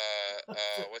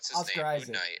 What's his Oscar name? Isaac.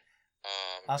 Moon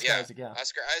Knight. Isaac, yeah.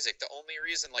 Oscar Isaac. The only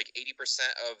reason like 80%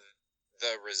 of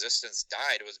the resistance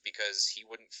died was because he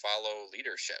wouldn't follow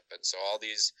leadership, and so all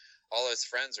his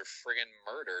friends are friggin'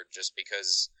 murdered just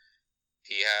because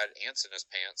he had ants in his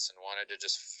pants and wanted to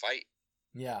just fight.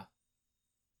 Yeah.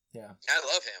 I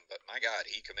love him, but my God,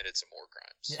 he committed some war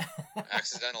crimes. Yeah.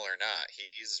 Accidental or not,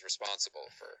 he's responsible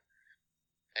for.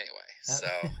 Anyway, so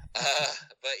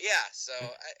but yeah, so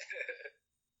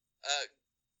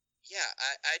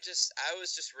I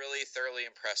was just really thoroughly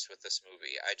impressed with this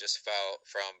movie. I just felt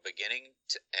from beginning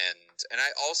to end. And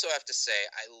I also have to say,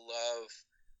 I love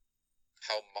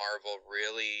how Marvel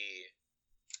really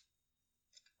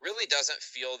really doesn't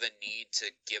feel the need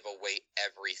to give away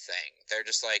everything. They're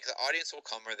just like, the audience will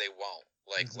come or they won't.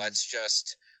 Like, let's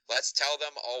tell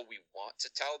them all we want to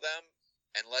tell them,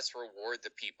 and let's reward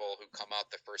the people who come out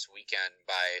the first weekend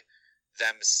by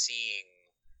them seeing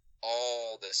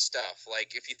all the stuff.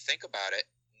 Like, if you think about it,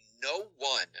 no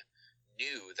one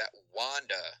knew that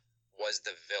Wanda was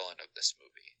the villain of this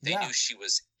movie. They knew she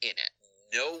was in it.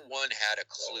 No one had a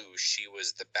clue she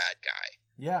was the bad guy.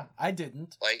 Yeah, I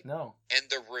didn't. Like, no. And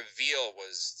the reveal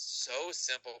was so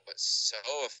simple but so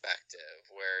effective,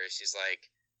 where she's like,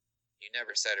 "You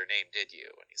never said her name, did you?"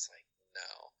 And he's like,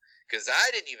 "No." Because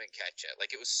I didn't even catch it.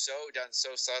 Like, it was so done so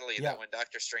subtly that when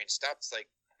Doctor Strange stopped, it's like,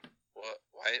 what?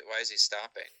 Why is he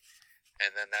stopping?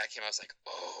 And then that came out, I was like,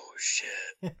 oh,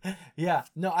 shit. Yeah.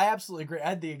 No, I absolutely agree. I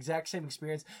had the exact same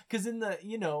experience. Because in the,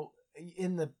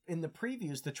 in the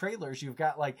previews, the trailers, you've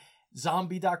got, like,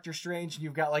 zombie Doctor Strange, and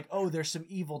you've got, like, oh, there's some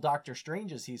evil Doctor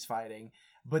Stranges he's fighting.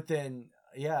 But then,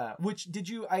 did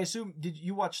you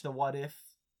watch the What If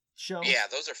show? Yeah,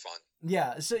 those are fun.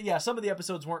 Yeah, so some of the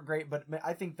episodes weren't great, but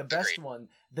I think the best one,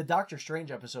 the Doctor Strange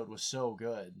episode, was so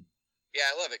good. Yeah,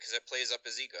 I love it because it plays up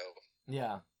his ego.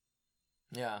 Yeah.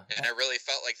 Yeah. And I really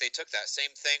felt like they took that.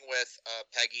 Same thing with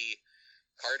Peggy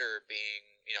Carter being,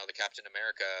 the Captain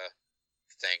America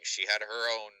thing. She had her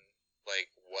own, like,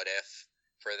 what if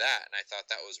for that. And I thought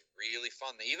that was really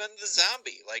fun. Even the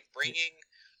zombie, like, bringing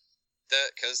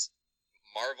because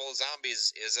Marvel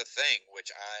Zombies is a thing,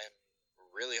 which I'm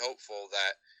really hopeful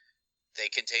that they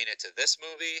contain it to this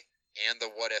movie and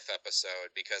the What If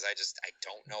episode, because I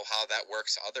don't know how that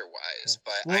works otherwise.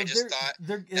 But I just thought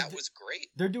that was great.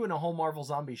 They're doing a whole Marvel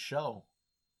Zombies show.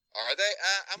 Are they?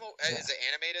 Is it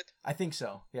animated? I think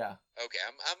so. Yeah. Okay,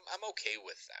 I'm okay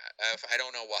with that. I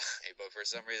don't know why, but for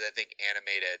some reason I think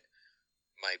animated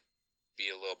might be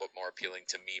a little bit more appealing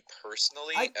to me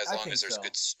personally, as long as there's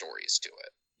good stories to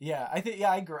it. Yeah, I think.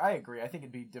 Yeah, I agree. I think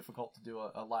it'd be difficult to do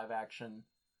a live action.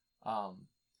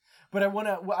 But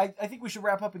I think we should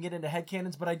wrap up and get into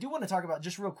headcanons, but I do want to talk about,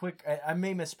 just real quick, I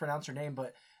may mispronounce her name,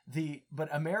 but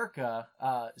America,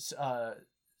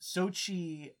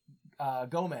 Xochitl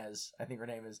Gomez, I think her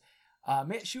name is,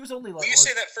 she was only like... Will you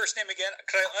say that first name again?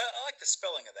 Cause I like the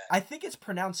spelling of that. I think it's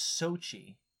pronounced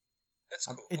Xochitl. That's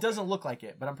cool. It doesn't look like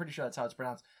it, but I'm pretty sure that's how it's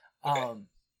pronounced. Okay.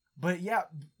 But yeah,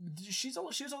 she was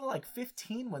only like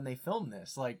 15 when they filmed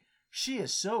this. Like, she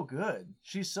is so good.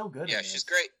 She's so good. Yeah, she's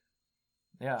great.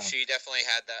 Yeah, she definitely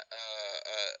had that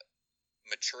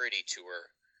maturity to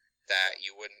her that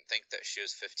you wouldn't think that she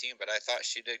was 15, but I thought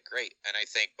she did great. And I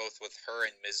think both with her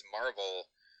and Ms. Marvel,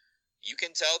 you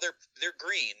can tell they're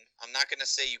green. I'm not going to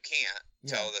say you can't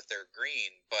tell that they're green,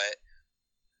 but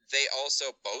they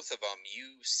also, both of them,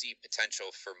 you see potential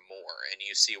for more, and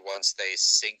you see once they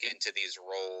sink into these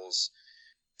roles,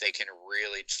 they can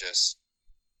really just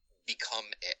become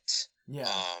it. Yeah.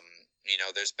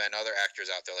 There's been other actors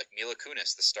out there like Mila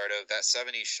Kunis, the start of that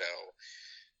 70s show,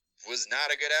 was not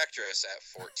a good actress at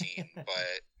 14,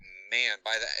 but man,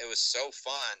 it was so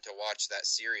fun to watch that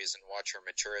series and watch her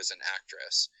mature as an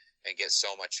actress and get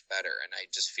so much better. And I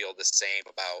just feel the same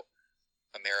about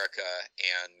America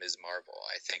and Ms. Marvel.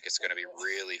 I think it's going to be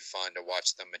really fun to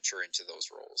watch them mature into those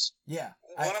roles. Yeah.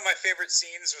 One of my favorite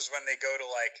scenes was when they go to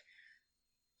like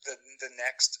the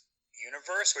next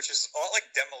universe, which is all like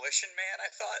Demolition Man.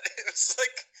 I thought it was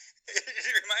like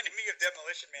it reminded me of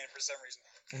Demolition Man for some reason.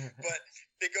 But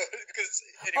they go because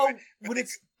anyway,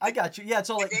 I got you. Yeah,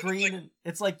 it's all like green and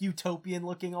it's like utopian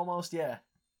looking almost. Yeah.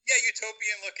 Yeah,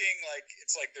 utopian looking. Like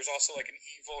it's like there's also like an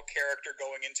evil character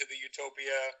going into the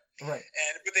utopia. Right.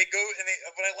 But they go and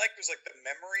what I liked was like the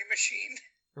memory machine.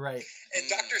 Right. And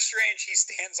Doctor Strange, he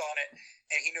stands on it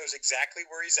and he knows exactly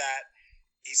where he's at.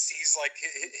 He sees like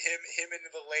him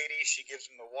into the lady. She gives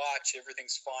him the watch.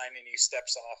 Everything's fine, and he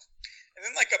steps off. And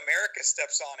then like America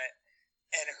steps on it,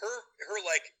 and her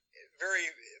like very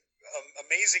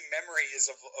amazing memory is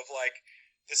of like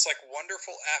this like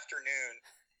wonderful afternoon.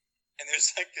 And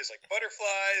there's like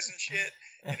butterflies and shit,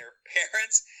 and her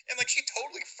parents, and like she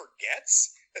totally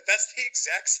forgets that that's the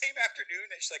exact same afternoon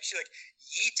that she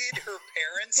yeeted her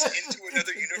parents into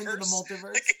another universe. Into the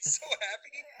multiverse. Like, it's so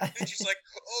happy, and she's like,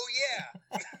 "Oh yeah,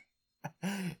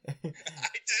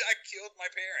 I killed my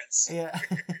parents." Yeah.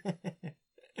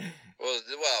 Well,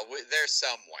 they're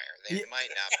somewhere. They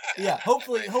might not be. Yeah,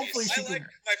 hopefully she can.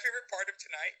 My favorite part of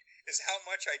tonight is how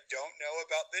much I don't know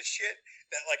about this shit.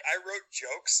 That like I wrote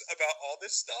jokes about all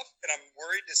this stuff, and I'm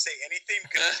worried to say anything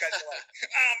because you guys are like,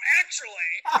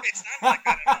 actually, it's not like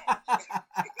that at all.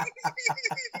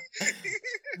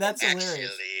 That's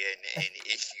hilarious. Actually, in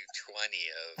issue 20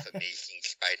 of Amazing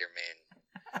Spider-Man.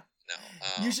 No.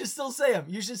 You should still say them.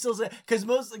 You should still say, because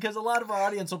a lot of our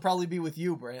audience will probably be with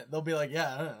you, Brant. They'll be like,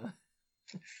 yeah.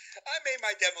 I made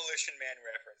my Demolition Man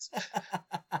reference.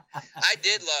 I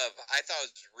thought it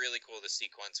was really cool the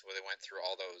sequence where they went through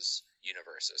all those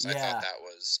universes. I thought that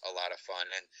was a lot of fun,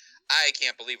 and I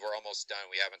can't believe we're almost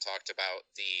done. We haven't talked about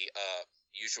the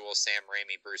usual Sam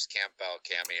Raimi, Bruce Campbell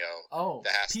cameo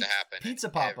that has to happen.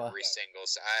 Pizza Papa. Every single.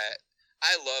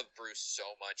 I love Bruce so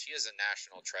much. He is a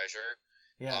national treasure.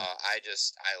 Yeah.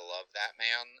 I love that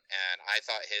man, and I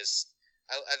thought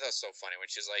I thought it was so funny when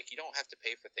she's like, you don't have to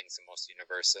pay for things in most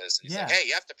universes. And he's like, hey,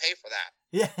 you have to pay for that.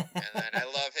 Yeah. And then I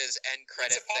love his end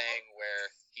credit thing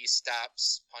where he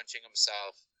stops punching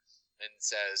himself and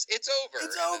says, it's over.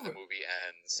 It's and over. Then the movie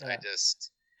ends. Yeah.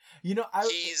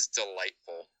 He's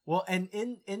delightful. Well, and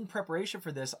in preparation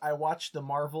for this, I watched the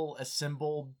Marvel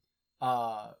assembled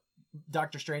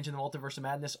Doctor Strange in the Multiverse of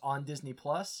Madness on Disney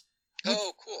Plus.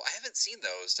 Oh, cool. I haven't seen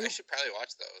those. I should probably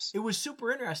watch those. It was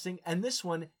super interesting, and this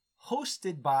one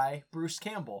hosted by Bruce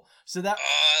Campbell. So that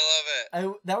I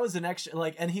love it. That was an extra,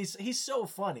 like, and he's so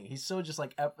funny. He's so just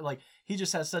like he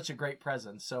just has such a great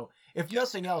presence. So if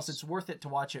nothing else, it's worth it to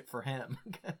watch it for him.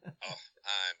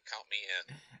 Count me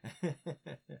in.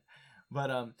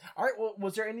 But all right. Well,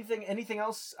 was there anything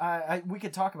else we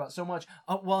could talk about so much?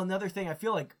 Well, another thing, I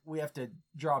feel like we have to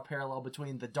draw a parallel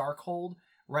between the Darkhold,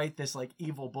 right? This like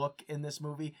evil book in this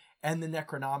movie, and the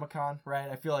Necronomicon, right?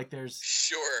 I feel like there's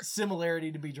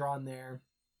similarity to be drawn there.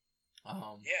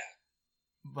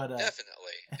 But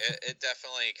definitely, it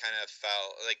definitely kind of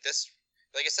felt like this.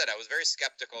 Like I said, I was very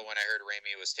skeptical when I heard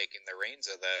Raimi was taking the reins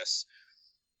of this,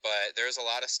 but there's a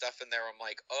lot of stuff in there. I'm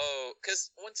like,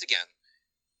 because once again,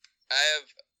 I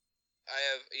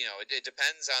have, it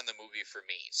depends on the movie for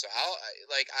me. So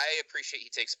I appreciate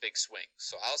he takes big swings.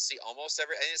 So I'll see almost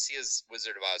every. I didn't see his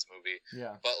Wizard of Oz movie,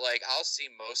 but like I'll see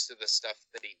most of the stuff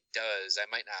that he does. I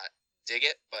might not dig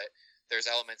it, but there's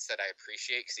elements that I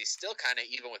appreciate because he's still kind of,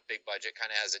 even with big budget,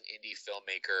 kind of has an indie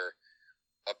filmmaker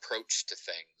approach to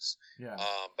things. Yeah.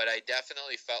 But I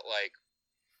definitely felt like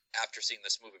after seeing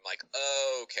this movie, I'm like,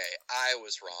 okay, I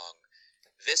was wrong.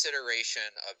 This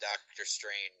iteration of Doctor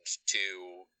Strange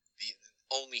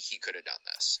only he could have done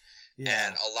this. Yeah.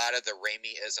 And a lot of the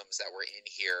Raimi-isms that were in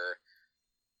here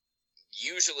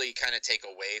usually kind of take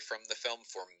away from the film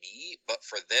for me, but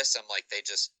for this, I'm like, they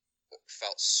just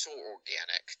felt so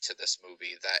organic to this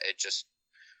movie that it just,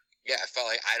 I felt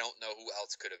like I don't know who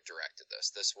else could have directed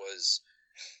this. This was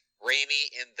Raimi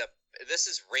this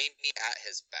is Raimi at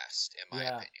his best, in my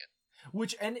opinion.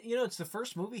 Which, and it's the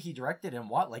first movie he directed in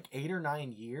like 8 or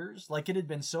 9 years? Like, it had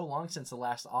been so long since the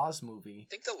last Oz movie.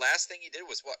 I think the last thing he did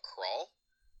was Crawl?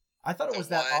 I thought it was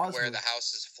that Oz where movie. the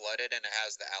house is flooded and it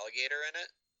has the alligator in it.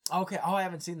 Okay. Oh, I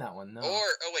haven't seen that one. No.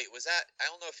 Wait, was that? I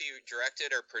don't know if he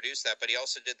directed or produced that, but he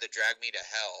also did the Drag Me to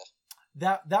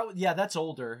Hell. That's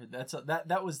older.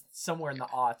 That was somewhere in the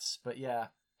aughts, but yeah.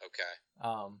 Okay.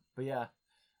 But yeah.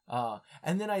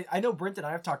 And then I know Brent and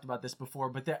I have talked about this before,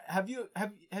 but have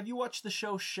you watched the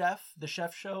show Chef, the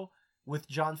Chef Show with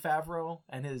Jon Favreau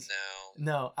and his?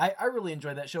 No. I really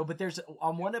enjoyed that show, but there's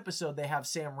on one episode they have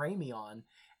Sam Raimi on,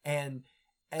 and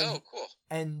cool.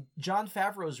 And Jon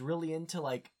Favreau's really into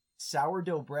like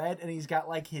sourdough bread, and he's got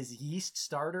like his yeast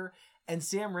starter, and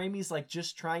Sam Raimi's like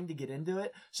just trying to get into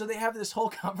it. So they have this whole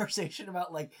conversation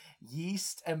about like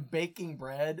yeast and baking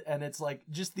bread, and it's like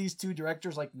just these two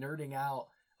directors like nerding out.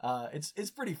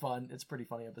 It's pretty fun. It's a pretty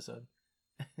funny episode.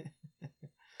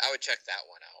 I would check that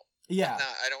one out. Yeah.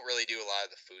 I don't really do a lot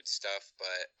of the food stuff,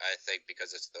 but I think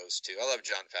because it's those two. I love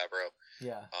Jon Favreau.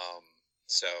 Yeah.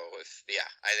 So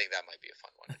I think that might be a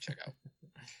fun one to check out.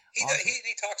 He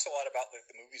talks a lot about the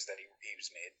movies that he's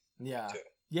made. Yeah. Too.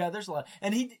 Yeah, there's a lot.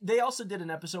 And they also did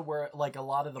an episode where like a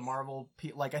lot of the Marvel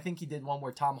like I think he did one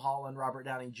where Tom Holland, Robert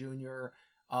Downey Jr.,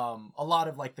 a lot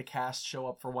of like the cast show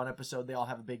up for one episode. They all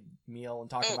have a big meal and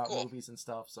talk about movies and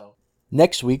stuff. So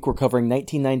next week we're covering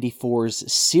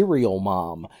 1994's Serial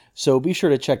Mom. So be sure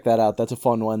to check that out. That's a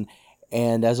fun one.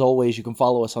 And as always, you can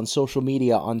follow us on social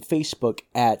media on Facebook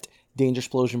at Danger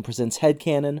Explosion Presents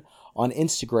Headcanon, on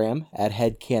Instagram at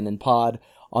HeadcanonPod,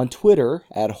 on Twitter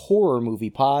at Horror Movie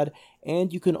Pod,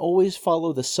 and you can always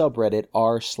follow the subreddit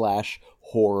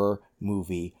r/Horror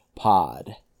Movie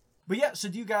Pod. But yeah, so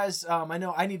do you guys, I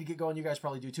know I need to get going, you guys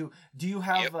probably do too. Do you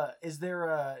have, is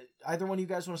there, either one of you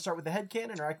guys want to start with the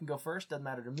headcanon, or I can go first? Doesn't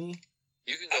matter to me.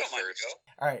 You can go first.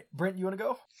 All right, Brent, you want to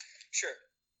go? Sure.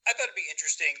 I thought it'd be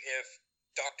interesting if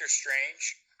Doctor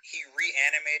Strange, he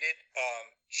reanimated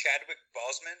Chadwick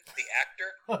Boseman, the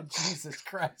actor. Oh, Jesus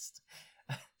Christ.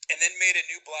 And then made a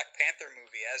new Black Panther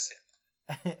movie as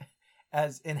him.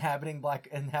 As inhabiting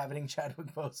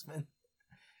Chadwick Boseman.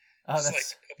 Oh, Just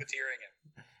that's like puppeteering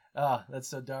him. oh, that's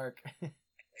so dark.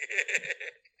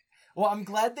 Well, I'm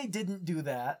glad they didn't do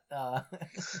that.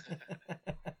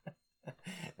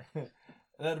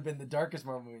 That'd have been the darkest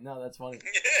Marvel movie. No, that's funny.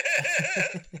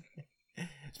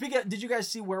 Speaking of, did you guys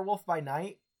see Werewolf by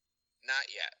Night? Not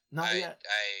yet. Not yet.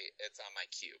 It's on my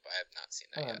queue, but I have not seen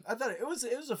that yet. I thought it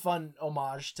was a fun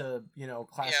homage to, you know,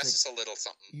 classic. Yeah, it's just a little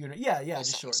something. Yeah,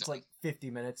 just short. It's like 50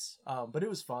 minutes, but it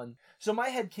was fun. So my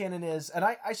headcanon is, and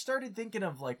I started thinking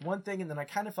of like one thing, and then I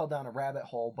kind of fell down a rabbit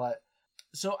hole. But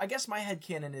so I guess my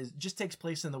headcanon is just takes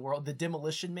place in the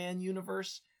Demolition Man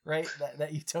universe, right?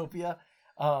 that utopia.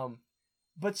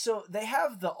 But so they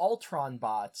have the Ultron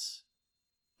bots,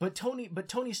 but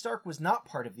Tony Stark was not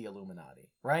part of the Illuminati,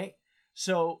 right?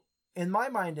 So in my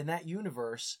mind, in that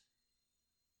universe,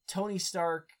 Tony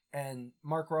Stark and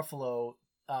Mark Ruffalo,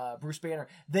 Bruce Banner,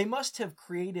 they must have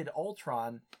created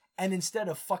Ultron, and instead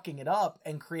of fucking it up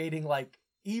and creating like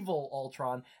evil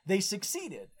Ultron, they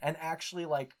succeeded and actually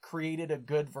like created a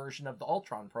good version of the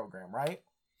Ultron program, right?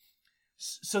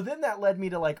 So then that led me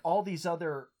to like all these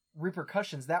other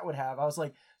repercussions that would have. I was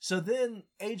like, so then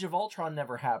Age of Ultron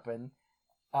never happened.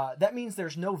 That means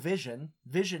there's no Vision.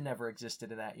 Vision never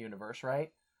existed in that universe,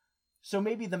 right? So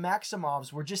maybe the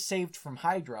Maximovs were just saved from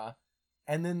Hydra,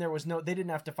 and then they didn't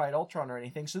have to fight Ultron or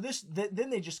anything. So then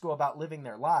they just go about living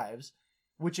their lives,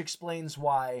 which explains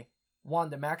why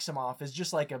Wanda Maximoff is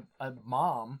just like a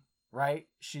mom, right?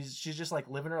 She's just like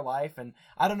living her life, and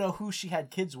I don't know who she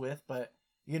had kids with, but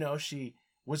you know, she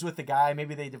was with the guy.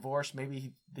 Maybe they divorced.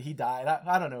 Maybe he died.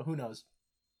 I don't know. Who knows?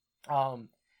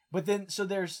 But then so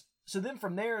then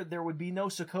from there would be no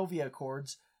Sokovia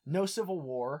Accords, no Civil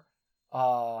War.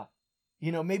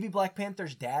 You know, maybe Black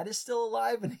Panther's dad is still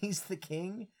alive and he's the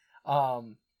king.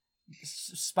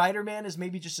 Spider-Man is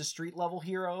maybe just a street level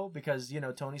hero because, you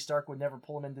know, Tony Stark would never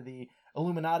pull him into the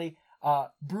Illuminati.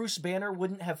 Bruce Banner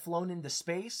wouldn't have flown into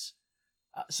space.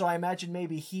 So I imagine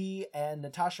maybe he and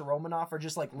Natasha Romanoff are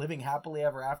just like living happily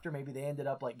ever after. Maybe they ended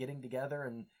up like getting together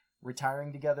and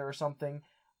retiring together or something.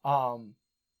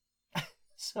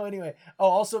 So anyway,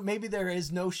 also maybe there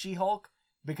is no She-Hulk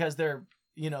because they're,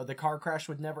 you know, the car crash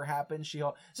would never happen.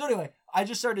 She-Hulk. So anyway, I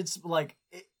just started like,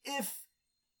 if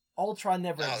Ultron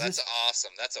never existed. That's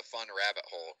awesome. That's a fun rabbit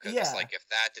hole. Cause yeah. It's like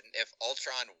if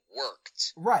Ultron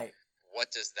worked, right.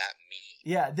 What does that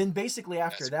mean? Yeah. Then basically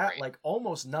after That's that, great. like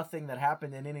almost nothing that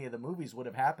happened in any of the movies would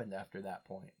have happened after that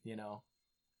point, you know?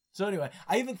 So anyway,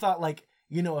 I even thought like,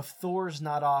 you know, if Thor's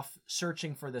not off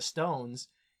searching for the stones,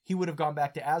 he would have gone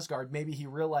back to Asgard. Maybe he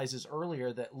realizes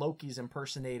earlier that Loki's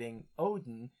impersonating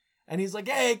Odin, and he's like,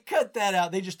 hey, cut that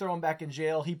out. They just throw him back in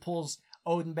jail. He pulls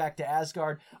Odin back to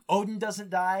Asgard. Odin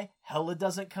doesn't die. Hela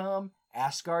doesn't come.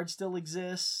 Asgard still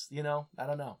exists. You know, I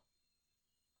don't know.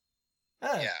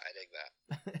 Yeah, I dig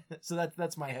that. So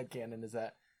that's my headcanon, is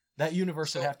that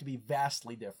universe would have to be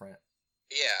vastly different.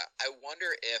 Yeah, I wonder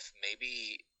if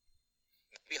maybe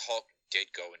Hulk did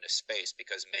go into space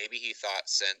because maybe he thought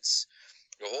since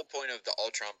the whole point of the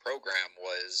Ultron program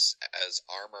was as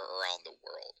armor around the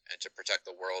world and to protect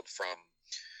the world from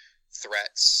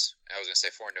threats. I was going to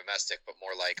say foreign domestic, but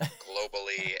more like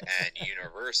globally and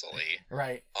universally.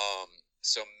 Right.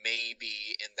 So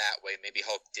maybe in that way, maybe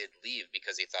Hulk did leave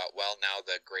because he thought, well, now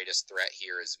the greatest threat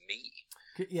here is me.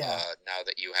 Yeah. Now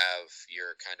that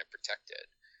you're kind of protected.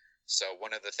 So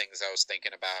one of the things I was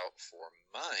thinking about for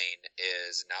mine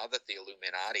is now that the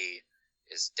Illuminati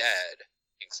is dead,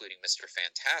 including Mr.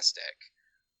 Fantastic,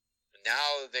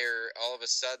 now they're all of a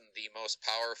sudden the most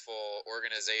powerful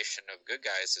organization of good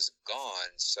guys is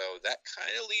gone. So that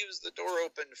kind of leaves the door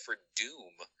open for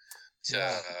Doom to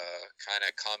kind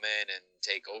of come in and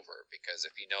take over. Because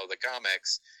if you know the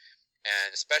comics,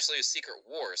 and especially with Secret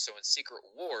Wars, so in Secret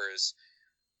Wars,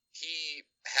 he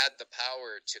had the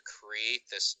power to create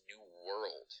this new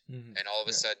world. Mm-hmm. And all of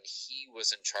a sudden he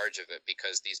was in charge of it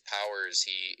because these powers,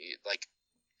 he like,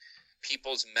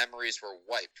 people's memories were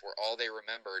wiped where all they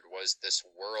remembered was this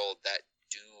world that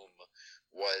Doom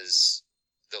was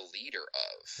the leader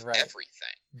of. Right.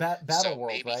 Everything. Battle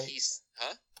World, maybe right?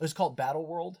 It was called Battle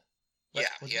World?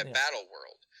 Yeah, he had Battle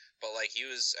World. But like he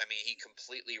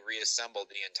completely reassembled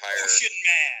the entire Ocean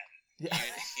Man.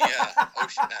 Yeah,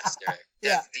 Ocean Master.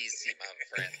 That's DC, my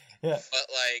friend. Yeah. But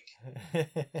like,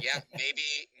 yeah,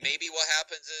 maybe what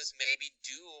happens is maybe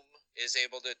Doom is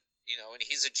able to, you know, and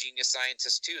he's a genius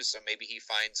scientist too, so maybe he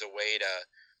finds a way to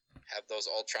have those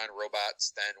Ultron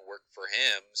robots then work for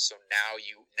him. So now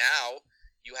you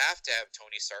have to have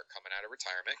Tony Stark coming out of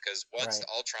retirement because once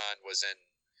Ultron was in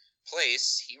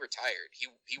place, he retired.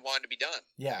 He wanted to be done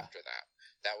after that.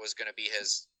 That was going to be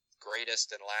his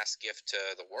greatest and last gift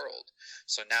to the world.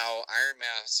 So now Iron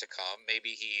Man has to come.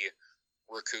 Maybe he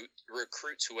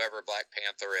recruits whoever Black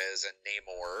Panther is and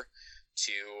Namor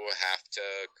to have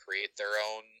to create their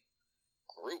own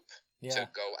group to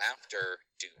go after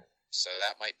Doom. So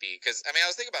that might be, because I mean, I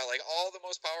was thinking about like all the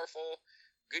most powerful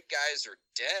good guys are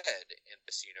dead in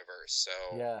this universe. So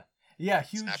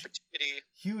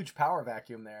huge power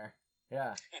vacuum there.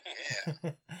 Yeah.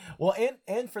 Yeah. Well,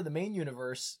 and for the main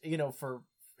universe, you know, for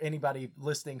anybody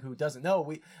listening who doesn't know,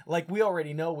 we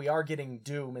already know we are getting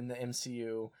Doom in the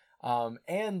MCU.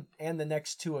 And the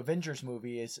next two Avengers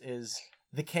movie is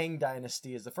the Kang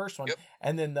Dynasty is the first one,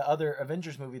 and then the other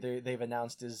Avengers movie they've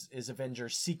announced is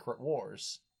Avengers Secret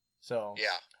Wars. So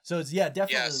it's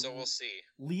definitely so we'll see,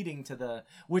 leading to the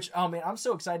which man, I'm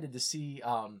so excited to see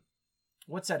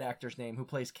what's that actor's name who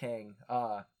plays Kang?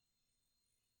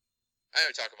 I know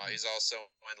what you're talking about. He's also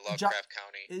in Lovecraft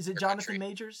County. Is it Jonathan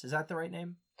Majors? Is that the right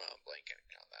name? Well, I'm blanking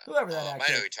on that. Whoever that actor. I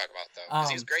know who you're talking about though. 'Cause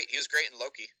he's great. He was great in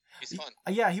Loki. He's fun.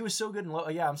 Yeah, he was so good in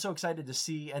Loki. Yeah, I'm so excited to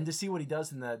see what he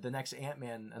does in the next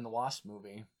Ant-Man and the Wasp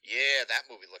movie. Yeah, that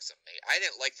movie looks amazing. I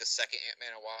didn't like the second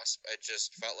Ant-Man and Wasp. It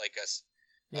just felt like a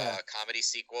comedy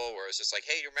sequel where it was just like,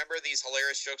 hey, you remember these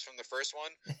hilarious jokes from the first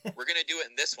one? We're gonna do it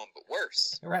in this one, but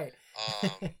worse. Right.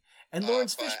 And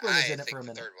Lawrence Fishburne is in it for a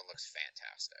minute. The third one looks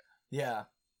fantastic. Yeah,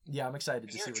 I'm excited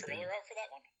to see what they do. Is there a trailer out for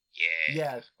that one?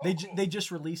 Yeah. Yeah, they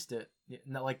just released it,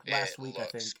 last week, I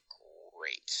think.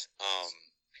 Great.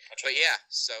 But yeah,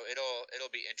 so it'll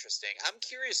be interesting. I'm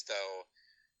curious though,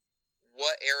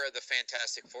 what era the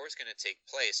Fantastic Four is going to take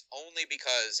place. Only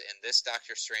because in this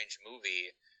Doctor Strange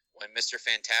movie, when Mr.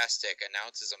 Fantastic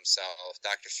announces himself,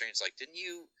 Doctor Strange's like, didn't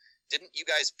you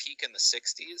guys peak in the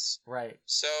 60s? Right.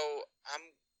 So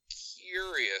I'm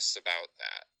curious about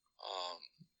that.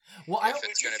 Well, if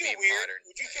it's going to be modern.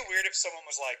 Would you feel weird if someone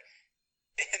was like,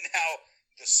 and now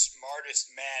the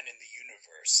smartest man in the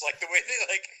universe? Like the way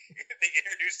they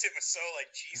introduced him was so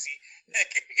like cheesy. Like,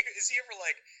 is he ever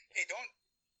like, hey, don't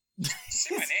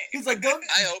say my name? He's like, don't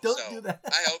so. do that.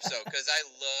 I hope so, because I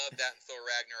love that in Thor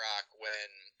Ragnarok when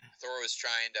Thor was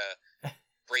trying to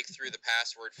break through the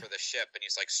password for the ship, and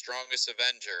he's like, strongest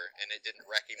Avenger, and it didn't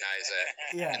recognize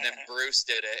it. Yeah. And then Bruce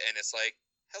did it, and it's like,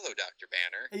 hello, Dr.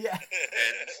 Banner. Yeah.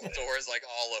 And Thor's like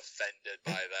all offended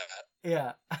by that.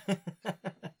 Yeah.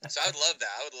 So I would love that.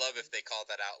 I would love if they called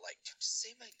that out, like, just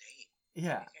say my name.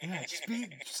 Yeah.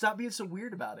 Stop being so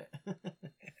weird about it.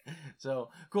 So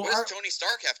cool. What does Tony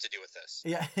Stark have to do with this?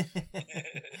 Yeah.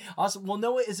 Awesome. Well,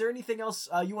 Noah, is there anything else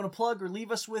you want to plug or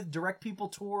leave us with? Direct people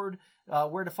toward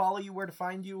where to follow you, where to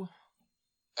find you?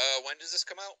 When does this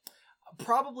come out?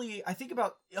 Probably, I think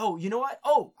about, you know what?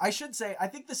 I should say, I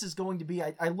think this is going to be,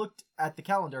 I looked at the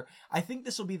calendar, I think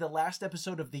this will be the last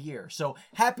episode of the year. So,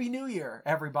 Happy New Year,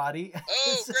 everybody.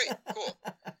 Oh, great. Cool.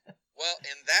 Well,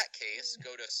 in that case,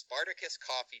 go to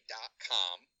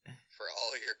SpartacusCoffee.com for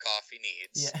all your coffee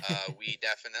needs. Yeah. We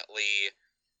definitely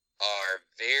are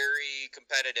very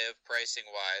competitive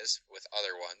pricing-wise with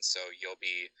other ones, so you'll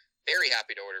be very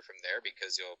happy to order from there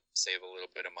because you'll save a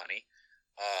little bit of money.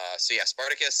 So yeah,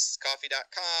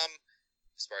 SpartacusCoffee.com,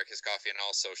 Spartacus Coffee on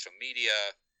all social media,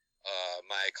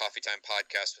 my Coffee Time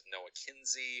podcast with Noah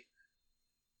Kinsey.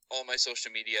 All my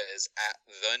social media is at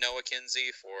the Noah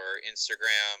Kinsey for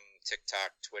Instagram,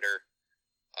 TikTok, Twitter.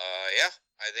 Yeah,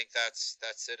 I think that's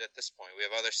it at this point. We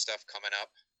have other stuff coming up,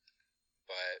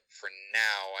 but for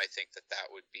now, I think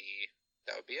that would be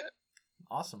it.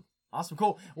 Awesome.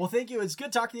 Cool. Well, thank you. It's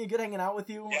good talking to you. Good hanging out with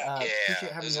you.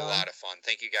 It was a lot of fun.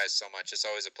 Thank you guys so much. It's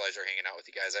always a pleasure hanging out with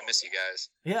you guys. I miss you guys.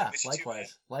 Yeah,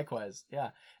 likewise.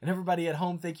 Yeah. And everybody at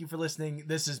home, thank you for listening.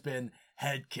 This has been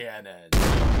Headcanon.